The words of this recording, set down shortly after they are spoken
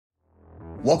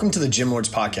Welcome to the Gym Lords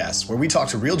Podcast, where we talk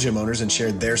to real gym owners and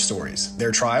share their stories,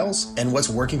 their trials, and what's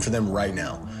working for them right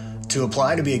now. To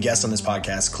apply to be a guest on this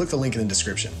podcast, click the link in the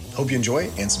description. Hope you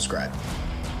enjoy and subscribe.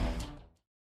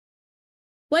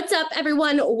 What's up,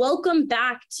 everyone? Welcome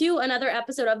back to another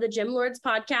episode of the Gym Lords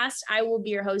Podcast. I will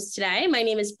be your host today. My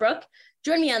name is Brooke.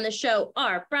 Joining me on the show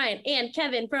are Brian and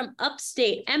Kevin from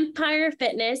Upstate Empire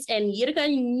Fitness in Utica,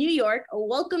 New York.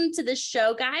 Welcome to the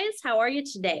show, guys. How are you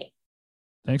today?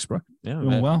 Thanks, Brooke. Yeah,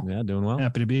 doing well. Yeah, doing well.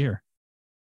 Happy to be here.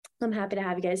 I'm happy to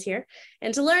have you guys here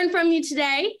and to learn from you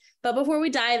today. But before we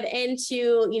dive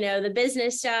into, the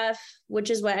business stuff,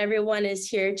 which is what everyone is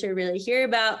here to really hear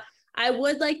about, I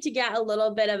would like to get a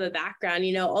little bit of a background.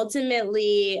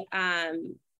 Ultimately,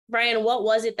 Brian, what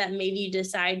was it that made you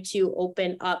decide to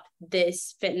open up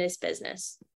this fitness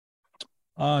business?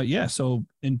 So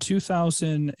in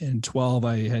 2012,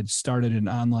 I had started an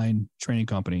online training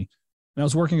company. And I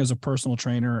was working as a personal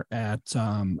trainer at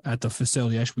the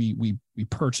facility. Actually, we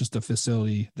purchased the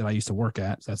facility that I used to work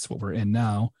at. That's what we're in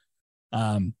now. So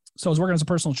I was working as a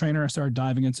personal trainer. I started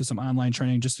diving into some online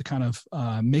training just to kind of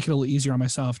make it a little easier on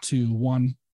myself to,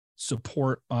 one,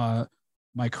 support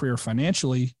my career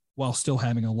financially while still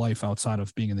having a life outside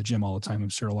of being in the gym all the time. I'm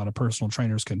sure a lot of personal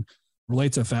trainers can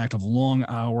relate to the fact of long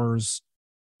hours,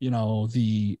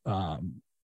 the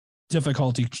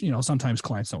difficulty, sometimes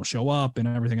clients don't show up and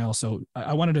everything else. So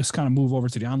I wanted to just kind of move over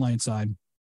to the online side.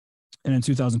 And in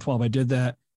 2012, I did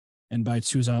that. And by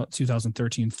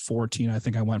 2013, 14, I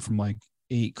think I went from like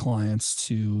 8 clients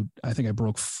to, I think I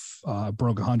broke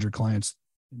 100 clients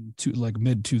to like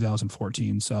mid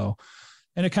 2014. So,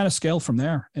 and it kind of scaled from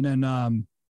there. And then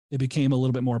it became a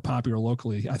little bit more popular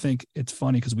locally. I think it's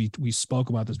funny because we spoke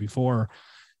about this before.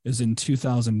 Is in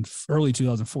early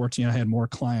 2014, I had more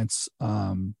clients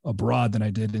abroad than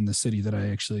I did in the city that I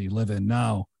actually live in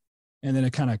now. And then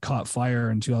it kind of caught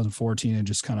fire in 2014 and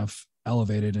just kind of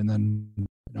elevated. And then,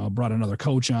 brought another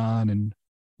coach on and,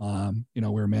 we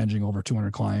were managing over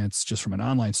 200 clients just from an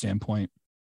online standpoint.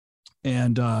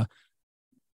 And I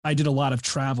did a lot of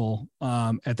travel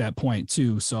at that point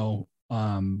too. So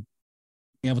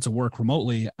being able to work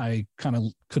remotely, I kind of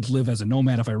could live as a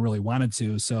nomad if I really wanted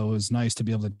to. So it was nice to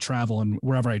be able to travel. And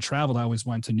wherever I traveled, I always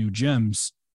went to new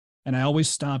gyms. And I always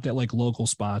stopped at like local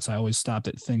spots. I always stopped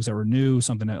at things that were new,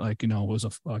 something that was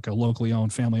a locally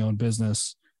owned, family owned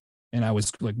business. And I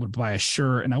was like, would buy a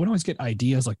shirt and I would always get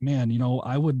ideas like, man,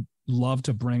 I would love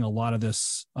to bring a lot of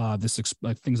this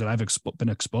things that I've been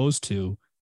exposed to,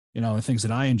 the things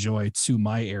that I enjoy to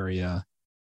my area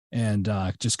and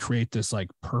just create this like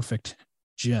perfect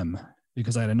gym,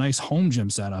 because I had a nice home gym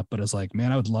set up, but it's like,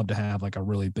 man, I would love to have like a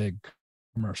really big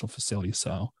commercial facility.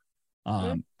 So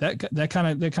that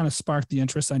kind of sparked the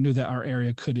interest. I knew that our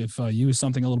area could have used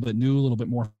something a little bit new, a little bit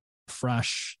more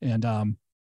fresh. And,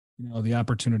 the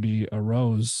opportunity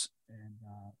arose and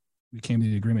we came to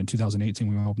the agreement in 2018.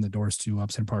 We opened the doors to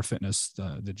Upstate Empire Fitness,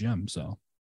 the gym. So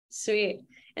sweet.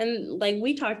 And like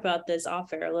we talked about this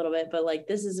off air a little bit, but like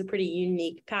this is a pretty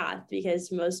unique path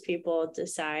because most people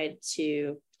decide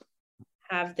to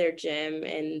have their gym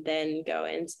and then go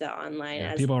into the online.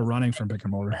 Yeah, people are running from brick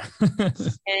and mortar.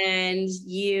 And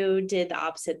you did the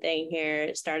opposite thing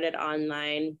here, started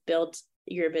online, built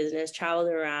your business, traveled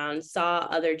around, saw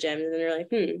other gyms, and they're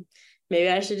like, maybe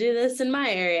I should do this in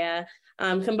my area.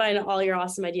 Combined all your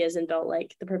awesome ideas and built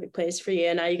like the perfect place for you.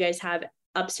 And now you guys have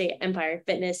Upstate Empire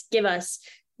Fitness. Give us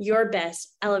your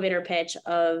best elevator pitch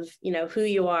of, who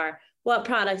you are, what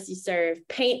products you serve,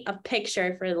 paint a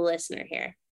picture for the listener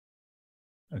here.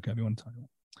 Okay. We want to talk about.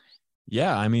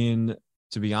 Yeah. I mean,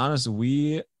 to be honest,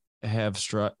 we have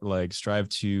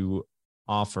strived to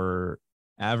offer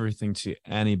everything to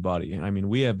anybody. I mean,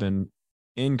 we have been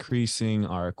increasing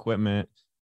our equipment.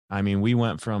 I mean, we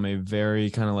went from a very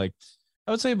kind of like,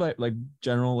 I would say like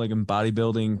general, like in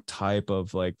bodybuilding type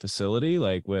of like facility,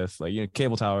 like with like,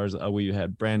 cable towers. We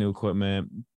had brand new equipment,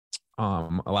 a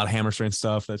lot of hammer strength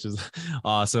stuff. That's just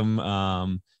awesome.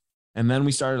 And then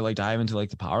we started like dive into like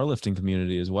the powerlifting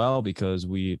community as well, because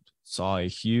we saw a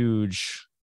huge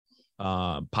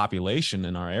population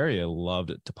in our area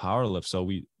loved it to powerlift. So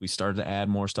we started to add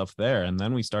more stuff there. And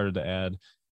then we started to add,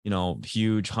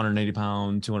 huge 180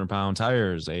 pound, 200 pound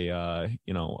tires,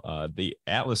 the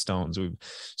Atlas stones.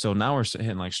 So now we're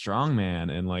hitting like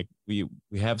strongman, and like we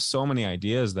have so many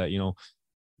ideas that,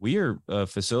 we are a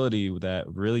facility that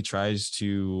really tries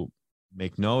to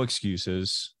make no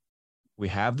excuses. We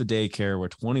have the daycare. We're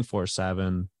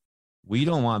 24/7. We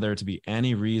don't want there to be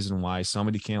any reason why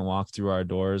somebody can't walk through our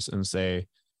doors and say,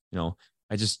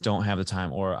 I just don't have the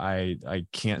time, or I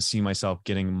can't see myself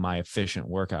getting my efficient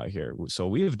workout here. So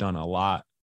we have done a lot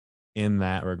in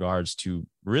that regards to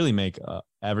really make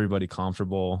everybody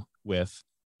comfortable with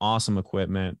awesome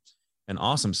equipment and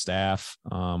awesome staff.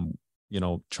 Trying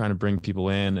to bring people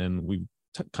in, and we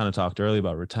kind of talked earlier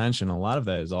about retention. A lot of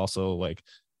that is also like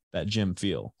that gym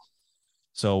feel.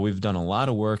 So we've done a lot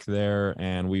of work there,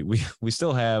 and we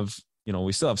still have,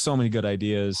 we still have so many good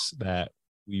ideas that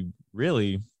we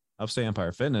really, Upstate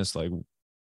Empire Fitness, like,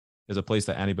 is a place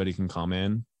that anybody can come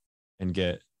in and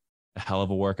get a hell of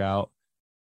a workout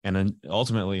and then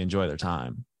ultimately enjoy their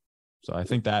time. So I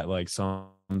think that like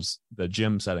sums the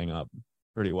gym setting up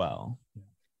pretty well.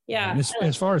 Yeah. And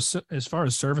as far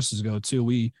as services go too,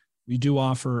 we do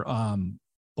offer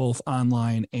both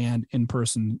online and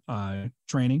in-person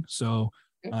training. So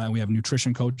we have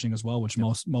nutrition coaching as well, which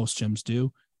most gyms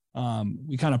do.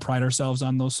 We kind of pride ourselves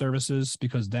on those services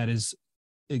because that is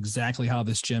exactly how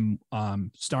this gym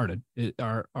started.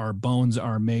 Our bones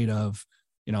are made of,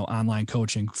 online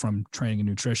coaching from training and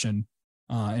nutrition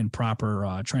and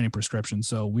proper training prescription.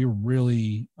 So we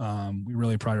really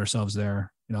pride ourselves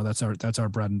there. That's our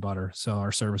bread and butter. So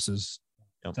our services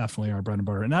definitely our bread and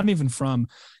butter, and not even from,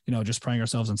 just priding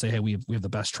ourselves and say, hey, we have the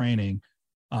best training.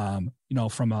 From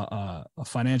a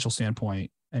financial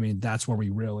standpoint, I mean, that's where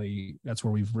we've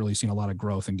really seen a lot of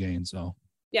growth and gain. So.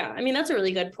 Yeah, I mean, that's a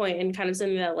really good point, and kind of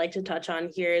something that I'd like to touch on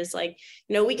here is like,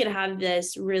 we could have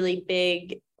this really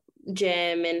big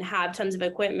gym and have tons of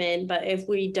equipment, but if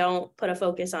we don't put a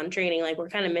focus on training, like, we're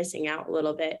kind of missing out a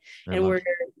little bit. Very much.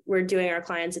 We're doing our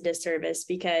clients a disservice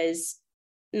because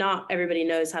not everybody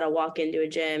knows how to walk into a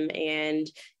gym and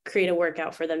create a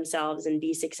workout for themselves and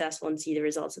be successful and see the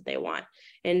results that they want.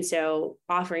 And so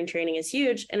offering training is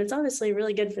huge. And it's obviously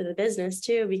really good for the business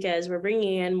too, because we're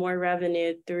bringing in more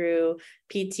revenue through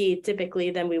PT typically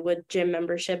than we would gym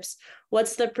memberships.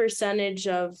 What's the percentage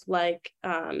of like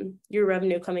your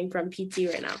revenue coming from PT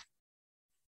right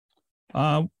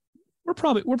now? We're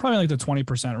probably like the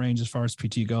 20% range as far as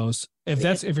PT goes. If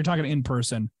you're talking in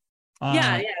person.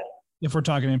 Yeah. If we're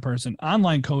talking in person,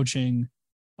 online coaching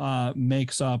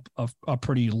makes up a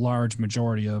pretty large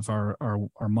majority of our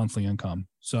monthly income.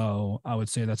 So I would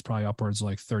say that's probably upwards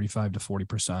like 35 to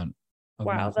 40%.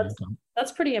 Wow,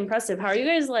 that's pretty impressive. How are you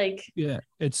guys like? Yeah,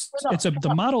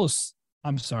 the model is.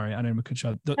 I'm sorry, I didn't even cut you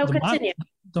out.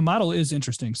 The model is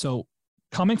interesting. So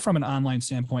coming from an online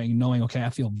standpoint and knowing, okay,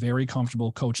 I feel very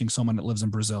comfortable coaching someone that lives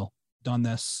in Brazil, done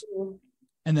this,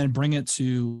 and then bring it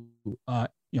to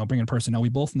bring in person. Now we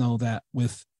both know that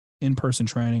with in-person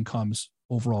training comes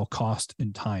overall cost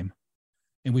and time,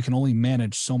 and we can only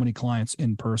manage so many clients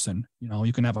in person.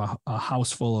 You can have a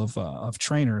house full of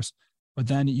trainers, but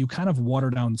then you kind of water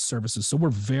down services. So we're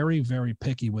very, very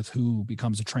picky with who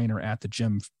becomes a trainer at the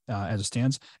gym as it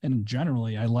stands. And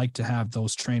generally, I like to have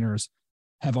those trainers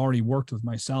have already worked with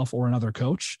myself or another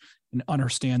coach and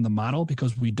understand the model,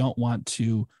 because we don't want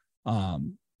to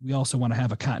we also want to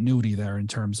have a continuity there in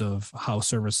terms of how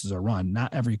services are run.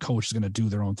 Not every coach is going to do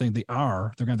their own thing. They're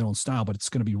going to have their own style, but it's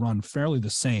going to be run fairly the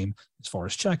same as far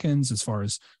as check-ins, as far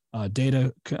as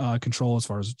data control, as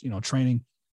far as, training.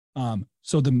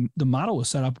 So the model was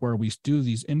set up where we do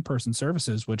these in-person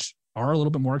services, which are a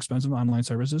little bit more expensive than online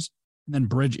services, and then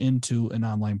bridge into an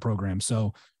online program.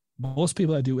 So most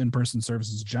people that do in-person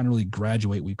services generally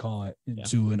graduate, we call it,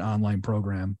 into an online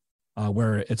program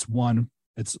where it's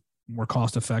more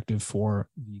cost effective for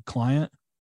the client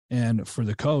and for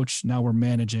the coach. Now we're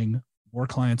managing more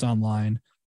clients online.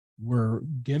 We're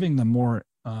giving them more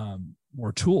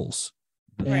tools,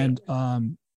 and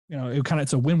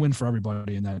it's a win-win for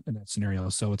everybody in that scenario.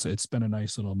 So it's been a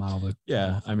nice little model.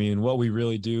 I mean, what we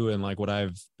really do, and like what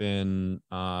I've been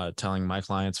telling my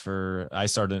clients I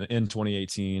started in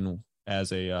 2018 as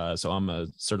so I'm a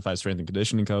certified strength and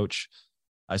conditioning coach.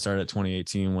 I started at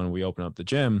 2018 when we opened up the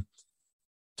gym.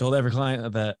 Told every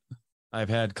client that I've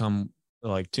had come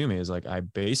like to me is like, I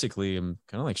basically am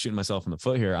kind of like shooting myself in the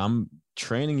foot here. I'm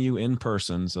training you in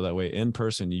person, so that way in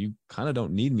person you kind of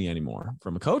don't need me anymore.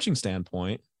 From a coaching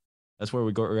standpoint, that's where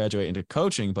we graduate into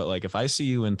coaching. But like, if I see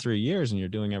you in 3 years and you're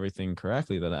doing everything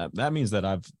correctly, that means that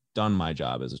I've done my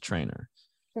job as a trainer.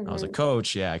 Mm-hmm. I was a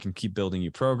coach. I can keep building you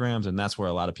programs, and that's where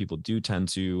a lot of people do tend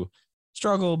to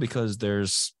struggle, because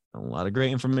there's a lot of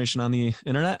great information on the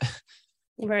internet.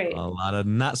 Right. A lot of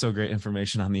not so great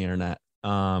information on the internet.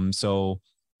 So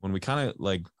when we kind of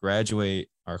like graduate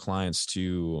our clients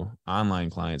to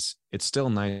online clients, it's still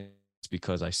nice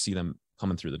because I see them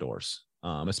coming through the doors,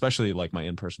 especially like my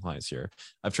in-person clients here.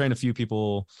 I've trained a few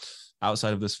people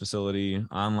outside of this facility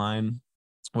online,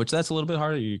 which that's a little bit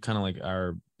harder. You kind of like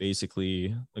are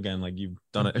basically, again, like you've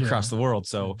done it across the world.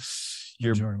 So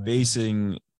you're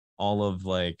basing all of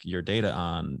like your data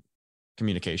on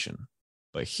communication.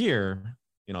 But here,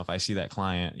 if I see that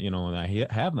client, and I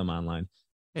have them online,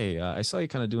 hey, I saw you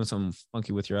kind of doing something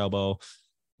funky with your elbow.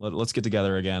 Let's get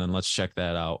together again and let's check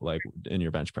that out, like in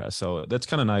your bench press. So that's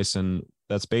kind of nice. And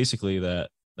that's basically that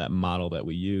model that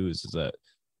we use, is that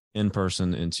in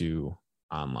person into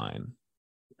online.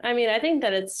 I mean, I think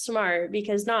that it's smart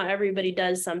because not everybody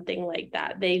does something like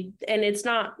that. And it's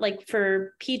not like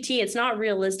for PT, it's not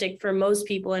realistic for most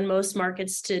people in most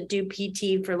markets to do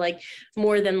PT for like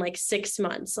more than like 6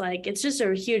 months. Like it's just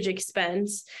a huge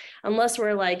expense unless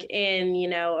we're like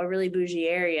in, a really bougie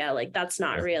area. Like that's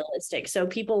not realistic. So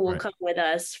people will come with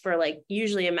us for like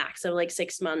usually a max of like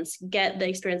 6 months, get the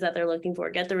experience that they're looking for,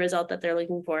 get the result that they're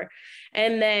looking for.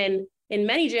 And then in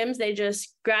many gyms, they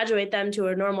just graduate them to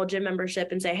a normal gym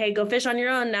membership and say, hey, go fish on your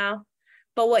own now.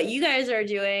 But what you guys are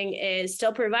doing is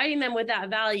still providing them with that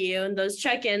value and those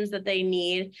check-ins that they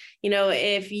need.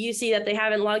 If you see that they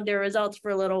haven't logged their results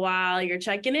for a little while, you're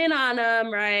checking in on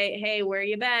them, right? Hey, where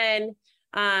you been?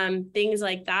 Things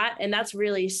like that. And that's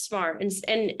really smart.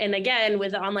 And again,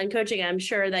 with the online coaching, I'm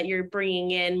sure that you're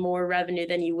bringing in more revenue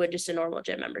than you would just a normal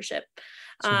gym membership.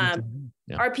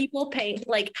 Are people paying,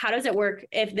 like, how does it work?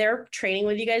 If they're training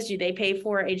with you guys, do they pay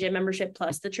for a gym membership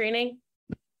plus the training?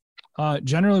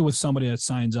 Generally with somebody that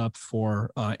signs up for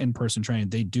in-person training,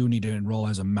 they do need to enroll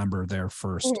as a member there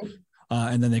first.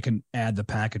 And then they can add the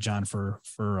package on for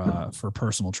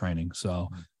personal training. So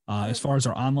as far as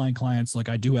our online clients, like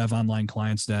I do have online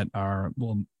clients that are,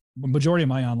 majority of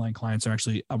my online clients are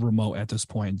actually remote at this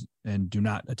point and do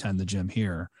not attend the gym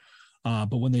here.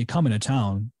 But when they come into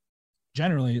town,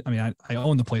 generally, I mean, I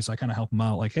own the place, so I kind of help them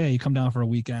out. Like, hey, you come down for a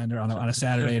weekend or on a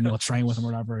Saturday and we'll train with them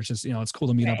or whatever. It's just, it's cool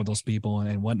to meet up with those people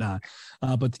and whatnot.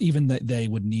 But even that they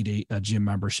would need a gym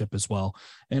membership as well.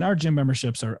 And our gym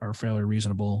memberships are fairly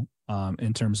reasonable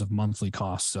in terms of monthly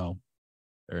costs. So,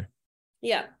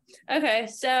 yeah. Okay.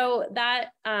 So that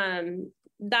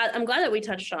I'm glad that we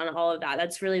touched on all of that.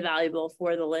 That's really valuable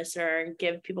for the listener.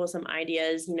 Give people some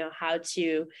ideas, how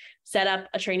to set up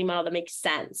a training model that makes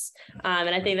sense. And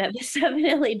I think that this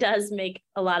definitely does make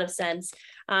a lot of sense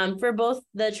for both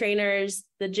the trainers,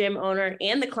 the gym owner,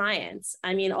 and the clients.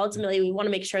 I mean, ultimately, we want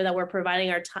to make sure that we're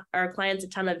providing our clients a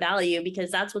ton of value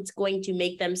because that's what's going to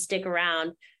make them stick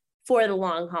around for the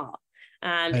long haul.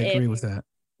 I agree with that.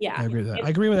 Yeah, I agree with that. I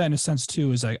agree with that in a sense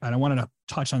too, is I wanted to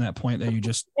touch on that point that you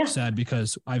just said,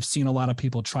 because I've seen a lot of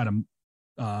people try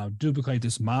to duplicate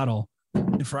this model.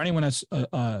 And for anyone that's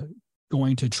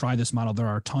going to try this model, there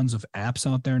are tons of apps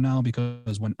out there now,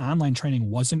 because when online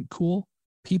training wasn't cool,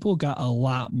 people got a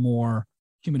lot more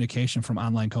communication from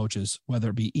online coaches, whether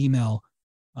it be email,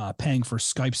 paying for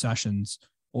Skype sessions,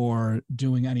 or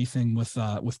doing anything with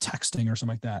texting or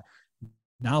something like that.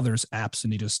 Now there's apps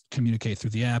and you just communicate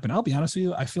through the app. And I'll be honest with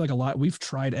you, I feel like we've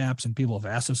tried apps and people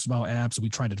have asked us about apps. We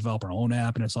tried to develop our own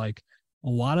app, and it's like a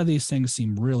lot of these things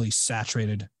seem really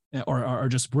saturated or are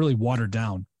just really watered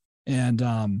down. And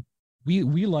we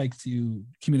like to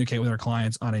communicate with our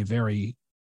clients on a very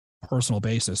personal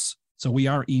basis. So we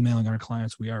are emailing our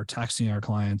clients. We are texting our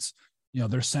clients.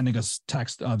 They're sending us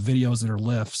text videos that are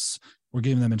lifts. We're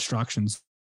giving them instructions.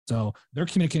 So they're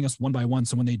communicating us one by one.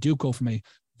 So when they do go from a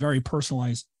very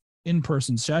personalized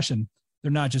in-person session,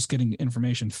 they're not just getting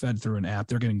information fed through an app.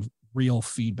 They're getting real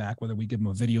feedback, whether we give them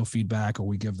a video feedback or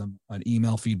we give them an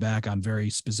email feedback on very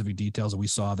specific details that we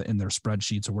saw that in their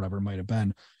spreadsheets or whatever it might have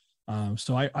been.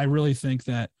 So I really think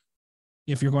that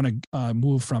if you're going to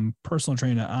move from personal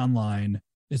training to online,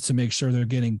 it's to make sure they're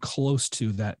getting close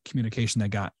to that communication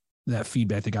that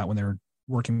feedback they got when they're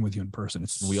working with you in person.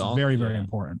 It's very, very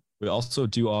important. We also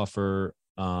do offer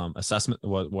assessment,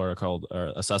 what are called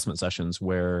assessment sessions,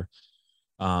 where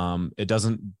it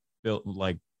doesn't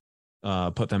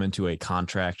put them into a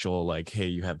contractual, like, hey,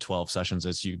 you have 12 sessions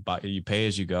as you pay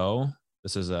as you go.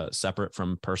 This is separate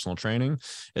from personal training.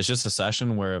 It's just a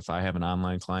session where if I have an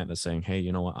online client that's saying, hey,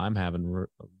 you know what, I'm having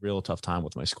a real tough time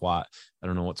with my squat. I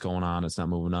don't know what's going on. It's not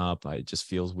moving up. It just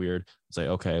feels weird. Say,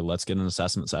 okay, let's get an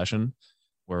assessment session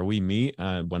where we meet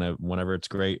whenever it's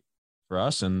great for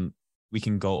us, and we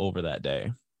can go over that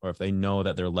day. Or if they know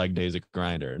that their leg day is a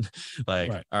grinder, all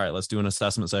right, let's do an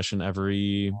assessment session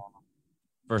every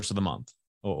first of the month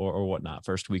or whatnot,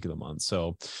 first week of the month.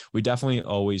 So we definitely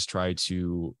always try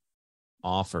to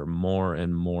offer more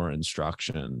and more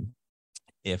instruction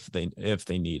if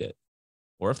they need it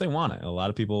or if they want it. A lot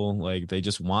of people, like, they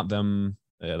just want them.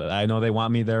 I know they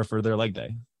want me there for their leg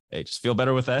day. Hey, just feel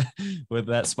better with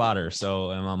that spotter.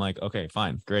 So, and I'm like, okay,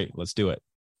 fine, great, let's do it.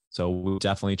 So we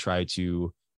definitely try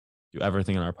to do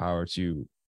everything in our power to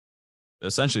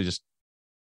essentially just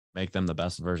make them the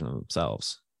best version of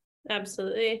themselves.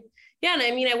 Absolutely. Yeah. And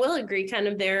I mean, I will agree kind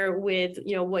of there with,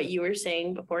 what you were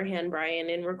saying beforehand, Brian,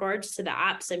 in regards to the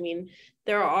apps. I mean,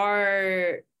 there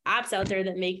are apps out there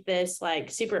that make this like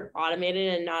super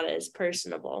automated and not as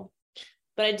personable.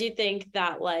 But I do think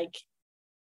that like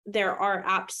there are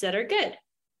apps that are good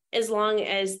as long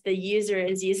as the user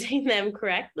is using them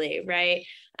correctly, right?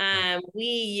 We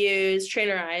use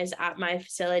Trainer Eyes at my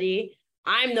facility.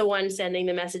 I'm the one sending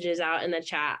the messages out in the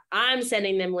chat. I'm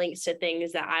sending them links to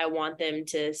things that I want them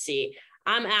to see.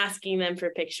 I'm asking them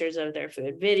for pictures of their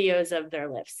food, videos of their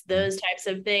lifts, those types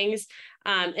of things.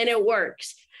 And it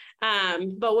works.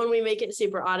 But when we make it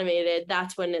super automated,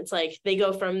 that's when it's like they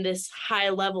go from this high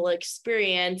level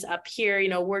experience up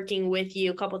here, working with you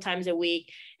a couple times a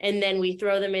week. And then we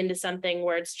throw them into something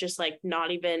where it's just like not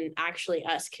even actually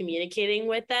us communicating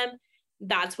with them.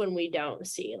 That's when we don't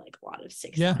see like a lot of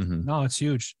success. Yeah, no, it's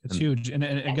huge. It's huge. And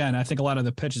again, I think a lot of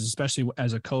the pitches, especially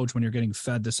as a coach, when you're getting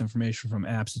fed this information from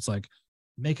apps, it's like,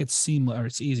 make it seamless or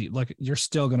it's easy. Like you're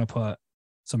still going to put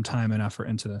some time and effort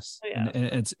into this, and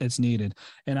it's needed.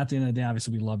 And at the end of the day,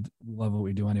 obviously we love what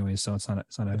we do anyway. So it's not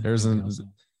there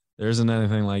isn't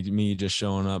anything like me just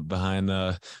showing up behind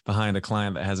a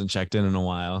client that hasn't checked in a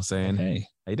while saying, "Hey,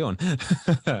 how you doing?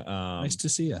 Nice to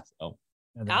see you." Oh,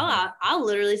 I'll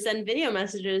literally send video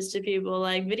messages to people,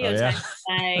 like video text,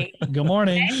 like, "Good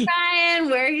morning, hey Brian,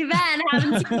 where have you been?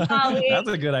 Haven't seen you all week." That's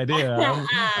a good idea.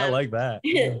 I like that.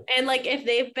 And like if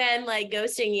they've been like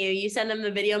ghosting you, you send them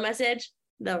the video message,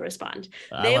 they'll respond.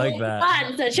 They like that.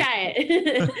 Respond, so try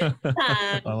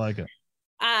it. I like it.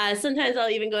 Sometimes I'll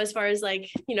even go as far as like,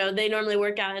 they normally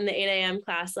work out in the 8 a.m.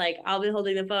 class. Like I'll be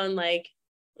holding the phone like,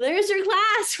 "There's your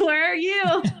class. Where are you?"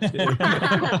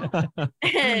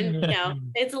 And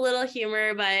it's a little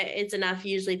humor, but it's enough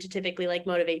usually to typically like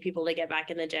motivate people to get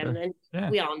back in the gym. And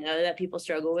we all know that people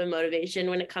struggle with motivation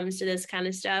when it comes to this kind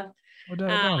of stuff. No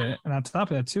doubt about it. And on top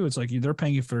of that too, it's like they're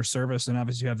paying you for service, and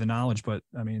obviously you have the knowledge. But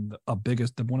I mean, one of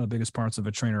the biggest parts of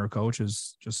a trainer or coach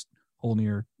is just holding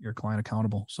your client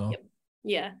accountable. So. Yep.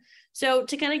 Yeah. So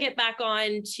to kind of get back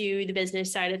on to the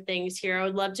business side of things here, I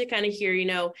would love to kind of hear,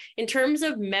 in terms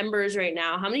of members right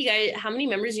now, how many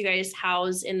members you guys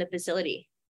house in the facility?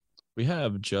 We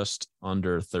have just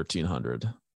under 1,300.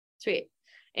 Sweet.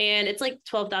 And it's like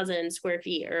 12,000 square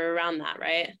feet or around that,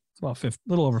 right? It's about a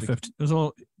little over 50. There's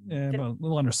about a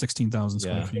little under 16,000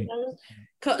 square feet.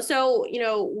 So,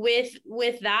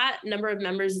 with that number of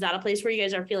members, is that a place where you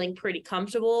guys are feeling pretty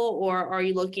comfortable, or are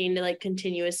you looking to like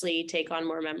continuously take on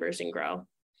more members and grow?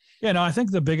 Yeah, no, I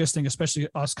think the biggest thing, especially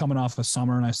us coming off of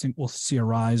summer, and I think we'll see a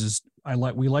rise, is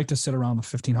we like to sit around the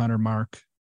 1,500 mark.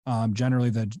 Generally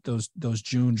those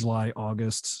June, July,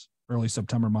 August, early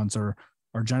September months are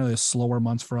generally the slower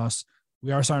months for us.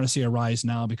 We are starting to see a rise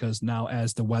now because now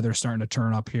as the weather's starting to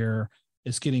turn up here,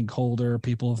 it's getting colder.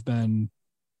 People have been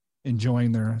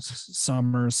enjoying their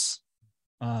summers.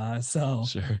 So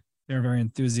sure. They're very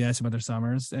enthusiastic about their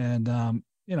summers. And,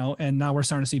 and now we're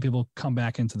starting to see people come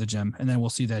back into the gym, and then we'll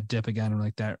see that dip again,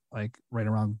 like right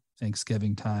around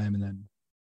Thanksgiving time. And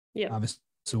then obviously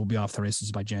we'll be off the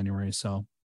races by January. So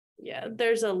yeah,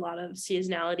 there's a lot of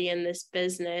seasonality in this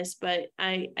business, but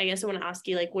I guess I want to ask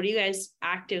you, like, what are you guys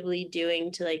actively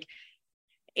doing to like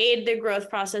aid the growth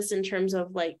process in terms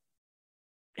of like,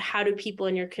 how do people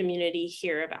in your community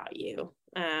hear about you?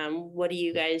 What do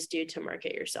you guys do to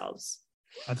market yourselves?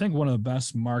 I think one of the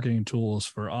best marketing tools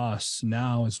for us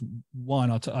now is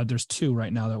one. There's two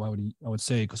right now that I would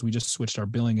say, because we just switched our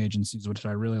billing agencies, which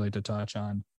I really like to touch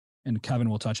on, and Kevin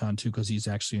will touch on too, because he's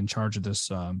actually in charge of this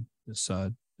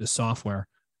software.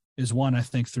 Is one, I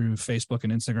think, through Facebook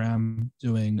and Instagram,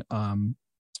 doing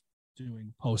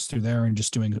posts through there and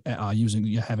just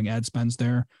having ad spends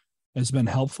there has been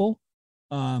helpful.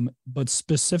 But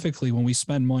specifically when we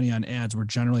spend money on ads, we're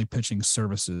generally pitching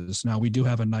services. Now we do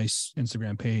have a nice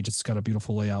Instagram page. It's got a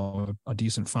beautiful layout, a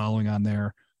decent following on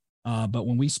there. But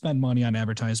when we spend money on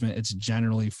advertisement, it's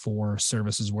generally for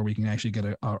services where we can actually get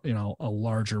a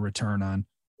larger return on.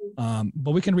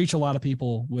 But we can reach a lot of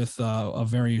people with a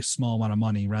very small amount of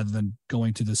money rather than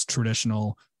going to this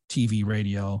traditional TV,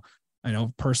 radio. I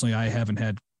know personally, I haven't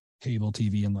had cable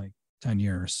TV in like 10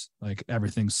 years. Like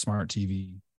everything's smart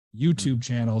TV. YouTube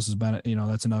channels has been,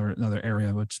 that's another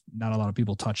area which not a lot of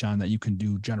people touch on, that you can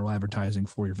do general advertising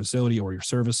for your facility or your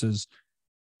services.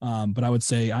 But I would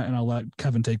say, and I'll let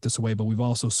Kevin take this away, but we've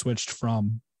also switched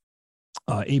from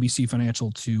ABC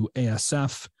Financial to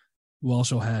ASF, who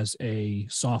also has a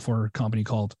software company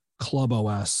called Club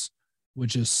OS,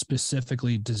 which is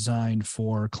specifically designed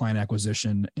for client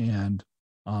acquisition and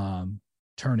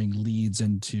turning leads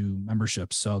into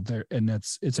memberships. So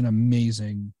it's an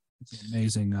amazing It's an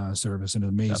amazing service and an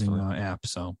amazing app.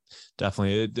 So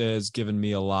definitely, it has given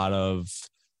me a lot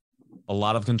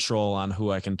of control on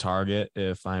who I can target.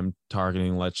 If I'm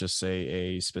targeting, let's just say,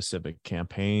 a specific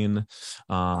campaign,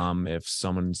 if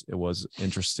someone was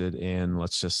interested in,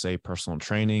 let's just say, personal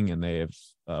training, and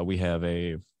we have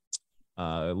a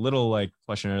little like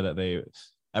questionnaire that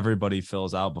everybody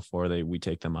fills out before we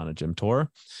take them on a gym tour.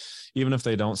 Even if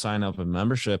they don't sign up a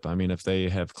membership, I mean, if they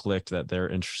have clicked that they're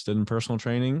interested in personal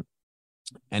training,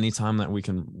 anytime that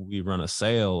we run a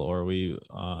sale, or we're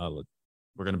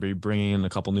going to be bringing in a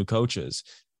couple new coaches,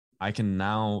 I can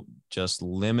now just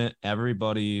limit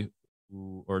everybody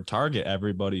or target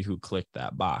everybody who clicked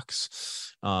that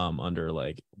box under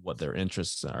like what their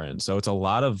interests are in. So it's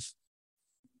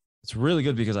really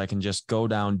good because I can just go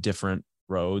down different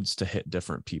roads to hit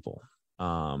different people.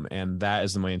 And that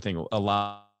is the main thing. A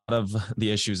lot of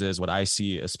the issues is what I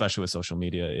see, especially with social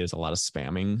media, is a lot of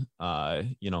spamming,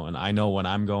 and I know when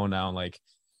I'm going down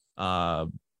my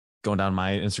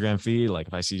Instagram feed, like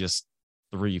if I see just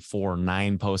 3, 4,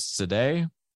 9 posts a day,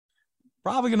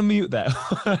 probably going to mute that.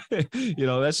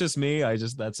 That's just me.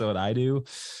 That's what I do.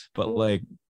 But like,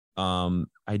 the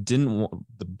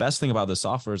best thing about the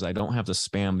software is I don't have to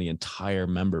spam the entire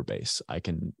member base. I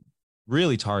can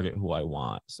really target who I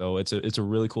want. So it's a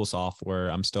really cool software.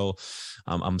 I'm still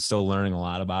learning a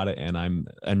lot about it, and I'm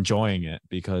enjoying it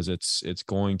because it's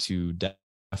going to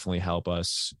definitely help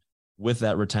us with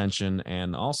that retention,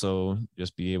 and also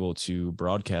just be able to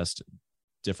broadcast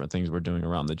different things we're doing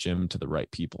around the gym to the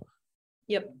right people.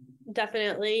 Yep,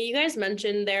 definitely. You guys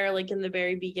mentioned there, like in the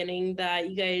very beginning, that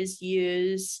you guys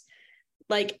use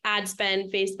like ad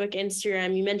spend, Facebook,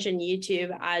 Instagram. You mentioned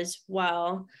YouTube as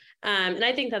well. And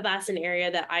I think that that's an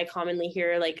area that I commonly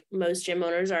hear, like most gym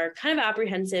owners are kind of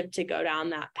apprehensive to go down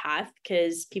that path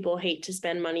because people hate to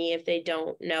spend money if they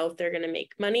don't know if they're going to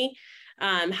make money.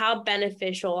 How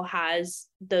beneficial has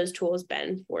those tools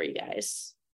been for you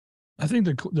guys? I think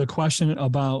the question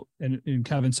about, and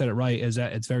Kevin said it right, is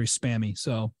that it's very spammy.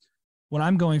 So when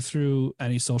I'm going through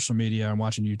any social media and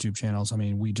watching YouTube channels, I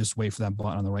mean, we just wait for that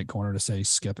button on the right corner to say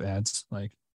skip ads.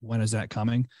 Like, when is that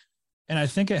coming? And I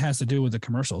think it has to do with the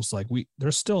commercials. Like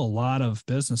there's still a lot of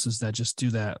businesses that just do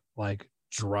that, like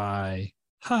dry.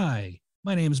 Hi,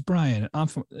 my name is Brian. I'm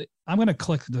going to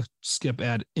click the skip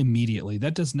ad immediately.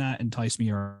 That does not entice me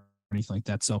or anything like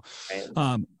that. So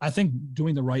I think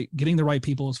getting the right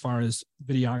people as far as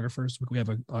videographers. We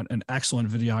have an excellent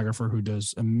videographer who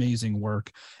does amazing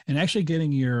work, and actually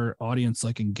getting your audience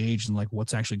like engaged in like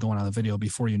what's actually going on in the video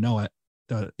before you know it.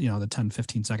 The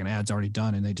 10-15 second ad's already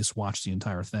done and they just watch the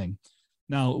entire thing.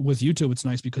 Now with YouTube, it's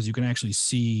nice because you can actually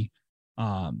see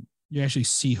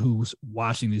who's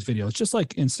watching these videos. Just like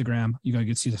Instagram, you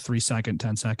can see the 3-second,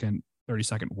 10-second,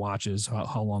 30-second watches,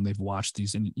 how long they've watched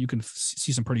these. And you can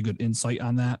see some pretty good insight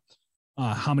on that.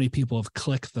 How many people have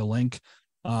clicked the link.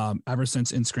 Ever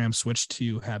since Instagram switched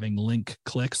to having link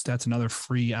clicks, that's another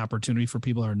free opportunity for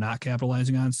people that are not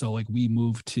capitalizing on. So like we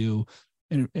moved to,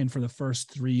 and for the first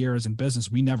 3 years in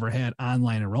business, we never had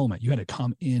online enrollment. You had to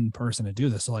come in person to do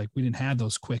this. So like we didn't have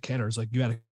those quick hitters. Like you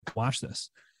had to watch this.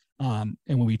 And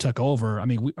when we took over, I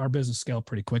mean, our business scaled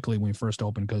pretty quickly when we first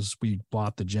opened because we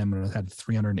bought the gym and it had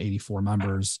 384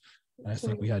 members. And I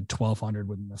think we had 1,200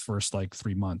 within the first like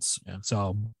 3 months. Yeah.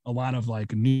 So a lot of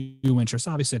like new interest.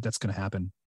 Obviously, that's going to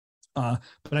happen. But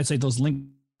I'd say those link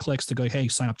clicks to go, hey,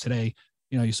 sign up today.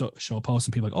 You show a post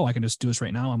and people are like, oh, I can just do this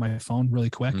right now on my phone really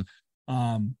quick.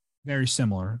 Mm-hmm. Very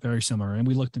similar. And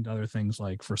we looked into other things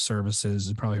like for services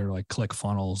and probably heard like click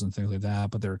funnels and things like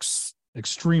that, but they're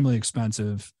extremely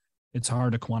expensive. It's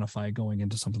hard to quantify going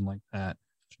into something like that.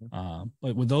 Sure.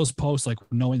 But with those posts, like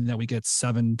knowing that we get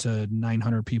 700 to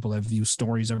 900 people that view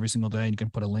stories every single day, and you can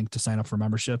put a link to sign up for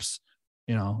memberships,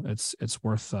 it's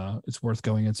worth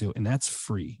going into, and that's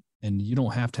free. And you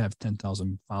don't have to have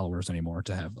 10,000 followers anymore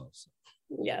to have those.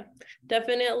 Yeah,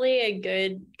 definitely a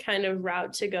good kind of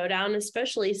route to go down,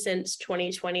 especially since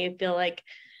 2020. I feel like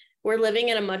we're living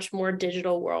in a much more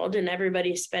digital world and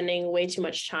everybody's spending way too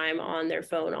much time on their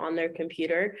phone, on their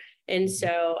computer. And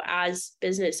so as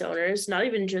business owners, not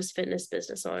even just fitness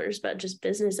business owners, but just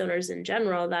business owners in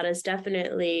general, that is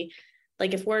definitely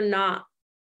like, if we're not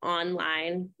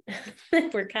online,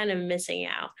 we're kind of missing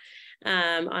out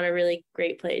on a really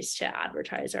great place to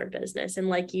advertise our business. And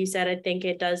like you said, I think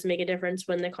it does make a difference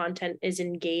when the content is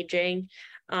engaging,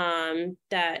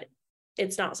 that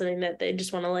it's not something that they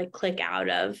just want to like click out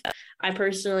of. I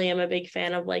personally am a big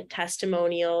fan of like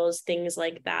testimonials, things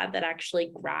like that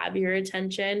actually grab your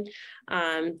attention,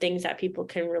 things that people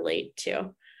can relate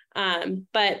to.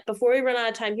 But before we run out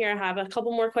of time here, I have a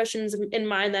couple more questions in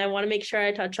mind that I want to make sure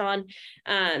I touch on.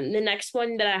 The next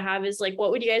one that I have is like,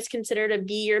 what would you guys consider to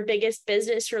be your biggest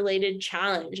business related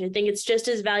challenge? I think it's just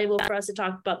as valuable for us to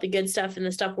talk about the good stuff and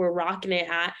the stuff we're rocking it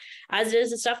at as it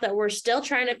is the stuff that we're still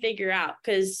trying to figure out,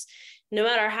 because no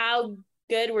matter how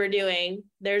good we're doing,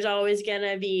 there's always going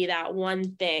to be that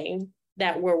one thing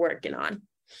that we're working on.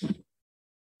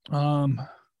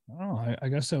 I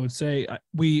guess I would say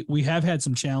we have had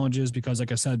some challenges because,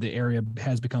 like I said, the area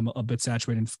has become a bit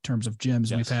saturated in terms of gyms.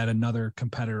 Yes. We've had another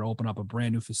competitor open up a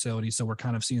brand new facility, so we're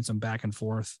kind of seeing some back and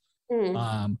forth,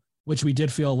 which we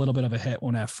did feel a little bit of a hit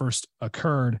when that first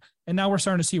occurred. And now we're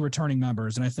starting to see returning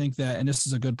members. And I think that, and this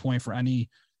is a good point for any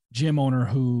gym owner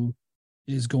who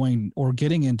is going or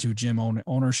getting into gym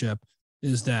ownership,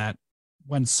 is that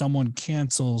when someone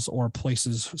cancels or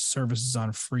places services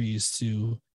on freeze,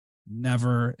 to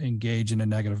never engage in a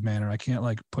negative manner. I can't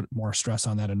put more stress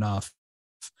on that enough,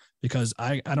 because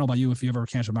I don't know about you, if you ever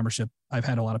cancel a membership, I've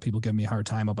had a lot of people give me a hard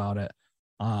time about it.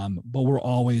 But we're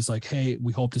always like, hey,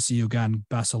 we hope to see you again.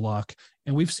 Best of luck.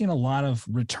 And we've seen a lot of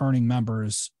returning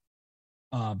members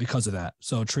because of that.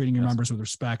 So treating your members with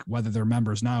respect, whether they're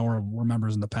members now or were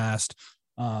members in the past.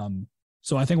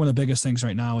 So I think one of the biggest things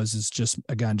right now is just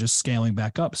scaling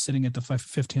back up, sitting at the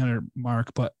 1,500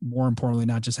 mark, but more importantly,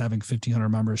 not just having 1,500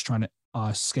 members, trying to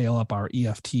scale up our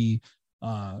EFT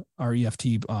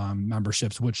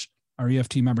memberships, which our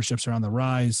EFT memberships are on the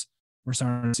rise. We're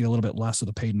starting to see a little bit less of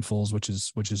the paid in fulls, which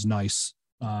is nice.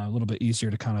 A little bit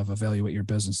easier to kind of evaluate your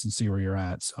business and see where you're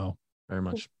at. So very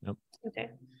much. Yep.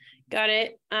 Okay. Got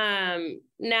it.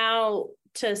 Now,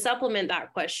 to supplement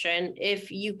that question,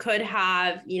 if you could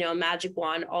have, a magic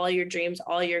wand, all your dreams,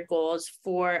 all your goals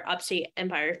for Upstate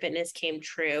Empire Fitness came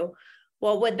true,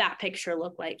 what would that picture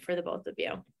look like for the both of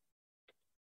you?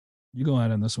 You go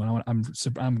ahead on this one.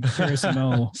 I'm curious to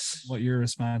know what your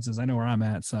response is. I know where I'm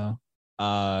at. So,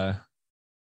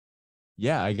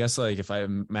 yeah, I guess if I have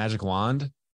a magic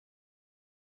wand,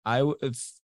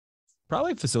 it's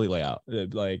probably facility layout.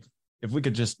 If we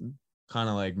could just kind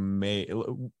of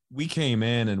we came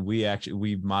in and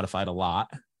we modified a lot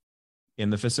in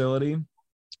the facility,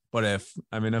 but if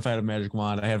I had a magic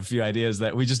wand, I have a few ideas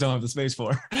that we just don't have the space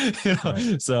for,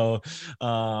 Right. So,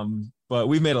 but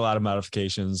we've made a lot of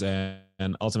modifications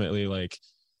and ultimately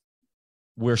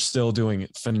we're still doing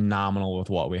phenomenal with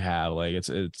what we have. It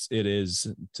is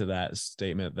to that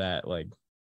statement that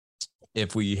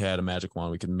if we had a magic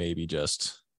wand, we could maybe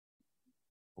just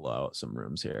blow out some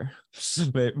rooms here.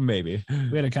 Maybe.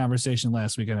 We had a conversation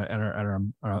last week at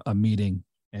our meeting,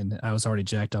 and I was already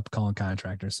jacked up calling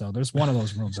contractors. So there's one of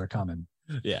those rooms that are coming.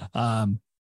 Yeah. And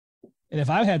if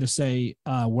I had to say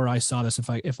where I saw this,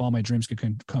 if all my dreams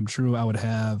could come true, I would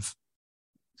have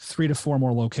 3 to 4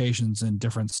 more locations in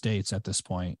different states at this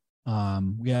point.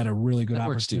 We had a really good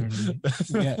opportunity.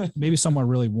 Yeah, maybe somewhere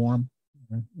really warm,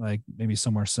 maybe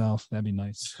somewhere south. That'd be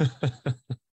nice.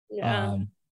 Yeah.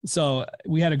 So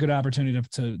we had a good opportunity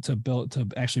to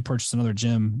actually purchase another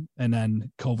gym, and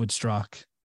then COVID struck,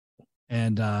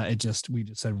 and we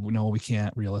just said, no, we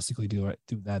can't realistically do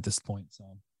that at this point. So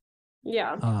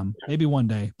yeah, maybe one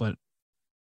day, but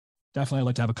definitely I'd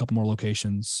like to have a couple more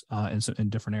locations in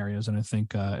different areas, and I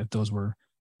think if those were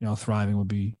thriving, we'll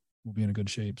be in a good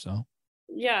shape. So.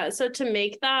 Yeah. So to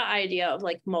make that idea of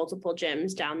multiple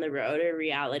gyms down the road a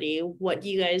reality, what do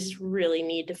you guys really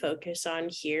need to focus on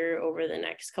here over the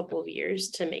next couple of years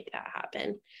to make that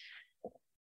happen?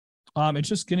 It's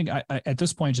just getting, at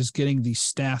this point, just getting the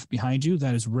staff behind you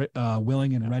that is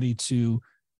willing and ready to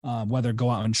whether go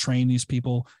out and train these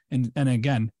people. And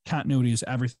again, continuity is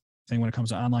everything when it comes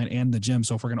to online and the gym.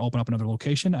 So if we're going to open up another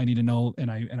location, I need to know, and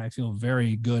I feel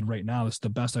very good right now. It's the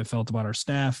best I felt about our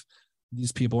staff.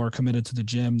 These people are committed to the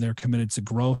gym. They're committed to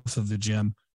growth of the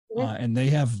gym. And they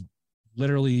have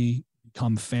literally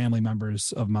become family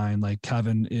members of mine. Like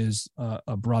Kevin is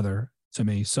a brother to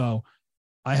me. So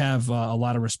I have a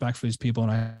lot of respect for these people,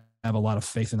 and I have a lot of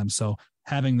faith in them. So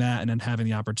having that, and then having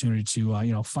the opportunity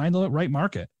to, find the right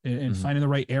market and finding the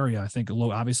right area. I think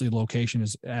obviously location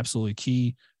is absolutely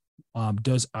key.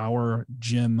 Does our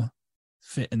gym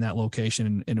fit in that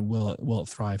location, and will it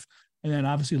thrive? And then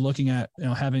obviously looking at,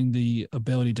 having the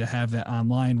ability to have that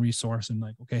online resource and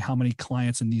okay, how many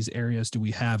clients in these areas do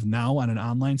we have now on an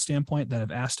online standpoint that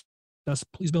have asked us,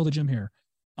 please build a gym here?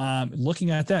 Looking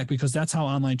at that, because that's how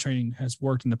online training has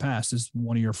worked in the past, is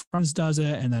one of your friends does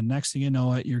it. And then next thing you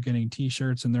know it, you're getting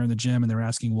t-shirts and they're in the gym and they're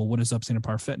asking, well, what is Upstate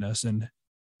Empire Fitness? And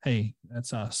hey,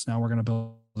 that's us. Now we're going to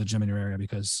build a gym in your area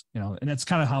because, and that's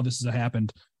kind of how this has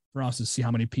happened for us, to see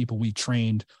how many people we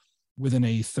trained within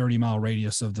a 30-mile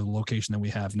radius of the location that we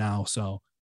have now. So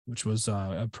which was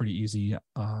a pretty easy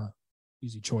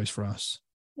choice for us.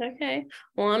 Okay.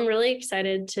 Well, I'm really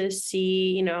excited to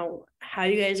see, how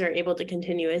you guys are able to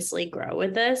continuously grow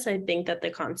with this. I think that the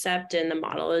concept and the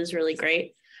model is really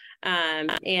great.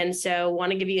 And so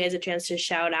want to give you guys a chance to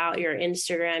shout out your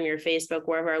Instagram, your Facebook,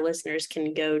 wherever our listeners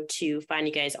can go to find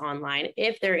you guys online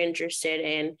if they're interested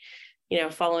in,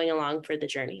 following along for the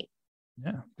journey.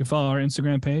 Yeah. You can follow our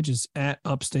Instagram page is at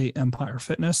Upstate Empire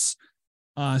Fitness.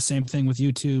 Same thing with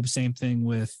YouTube, same thing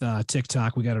with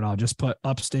TikTok. We got it all. Just put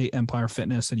Upstate Empire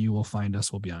Fitness and you will find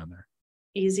us. We'll be on there.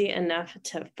 Easy enough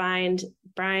to find.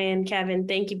 Brian, Kevin,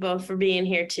 thank you both for being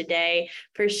here today,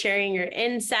 for sharing your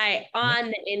insight on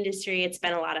the industry. It's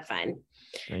been a lot of fun.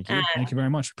 Thank you. Thank you very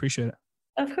much. Appreciate it.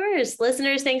 Of course.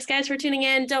 Listeners, thanks guys for tuning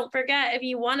in. Don't forget, if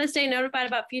you want to stay notified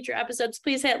about future episodes,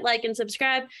 please hit like and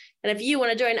subscribe. And if you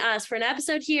want to join us for an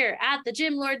episode here at the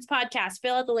Gym Lords Podcast,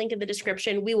 fill out the link in the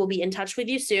description. We will be in touch with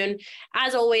you soon.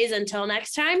 As always, until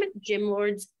next time, Gym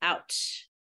Lords out.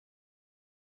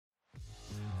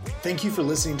 Thank you for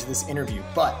listening to this interview,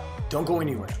 but don't go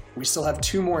anywhere. We still have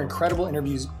 2 more incredible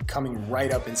interviews coming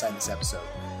right up inside this episode.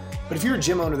 But if you're a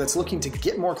gym owner that's looking to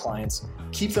get more clients,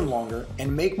 keep them longer,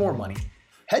 and make more money,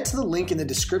 head to the link in the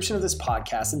description of this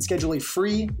podcast and schedule a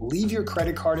free leave your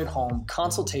credit card at home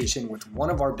consultation with one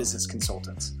of our business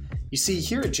consultants. You see,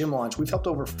 here at Gym Launch, we've helped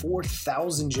over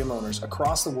 4,000 gym owners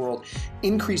across the world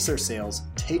increase their sales,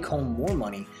 take home more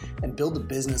money, and build the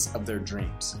business of their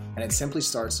dreams. And it simply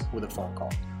starts with a phone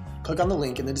call. Click on the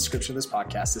link in the description of this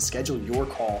podcast to schedule your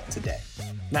call today.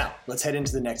 Now, let's head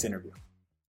into the next interview.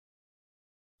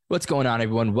 What's going on,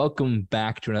 everyone? Welcome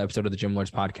back to another episode of the Gym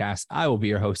Lords Podcast. I will be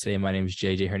your host today. My name is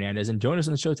JJ Hernandez, and joining us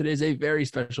on the show today is a very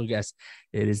special guest.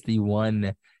 It is the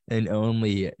one and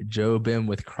only Jobin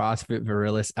with CrossFit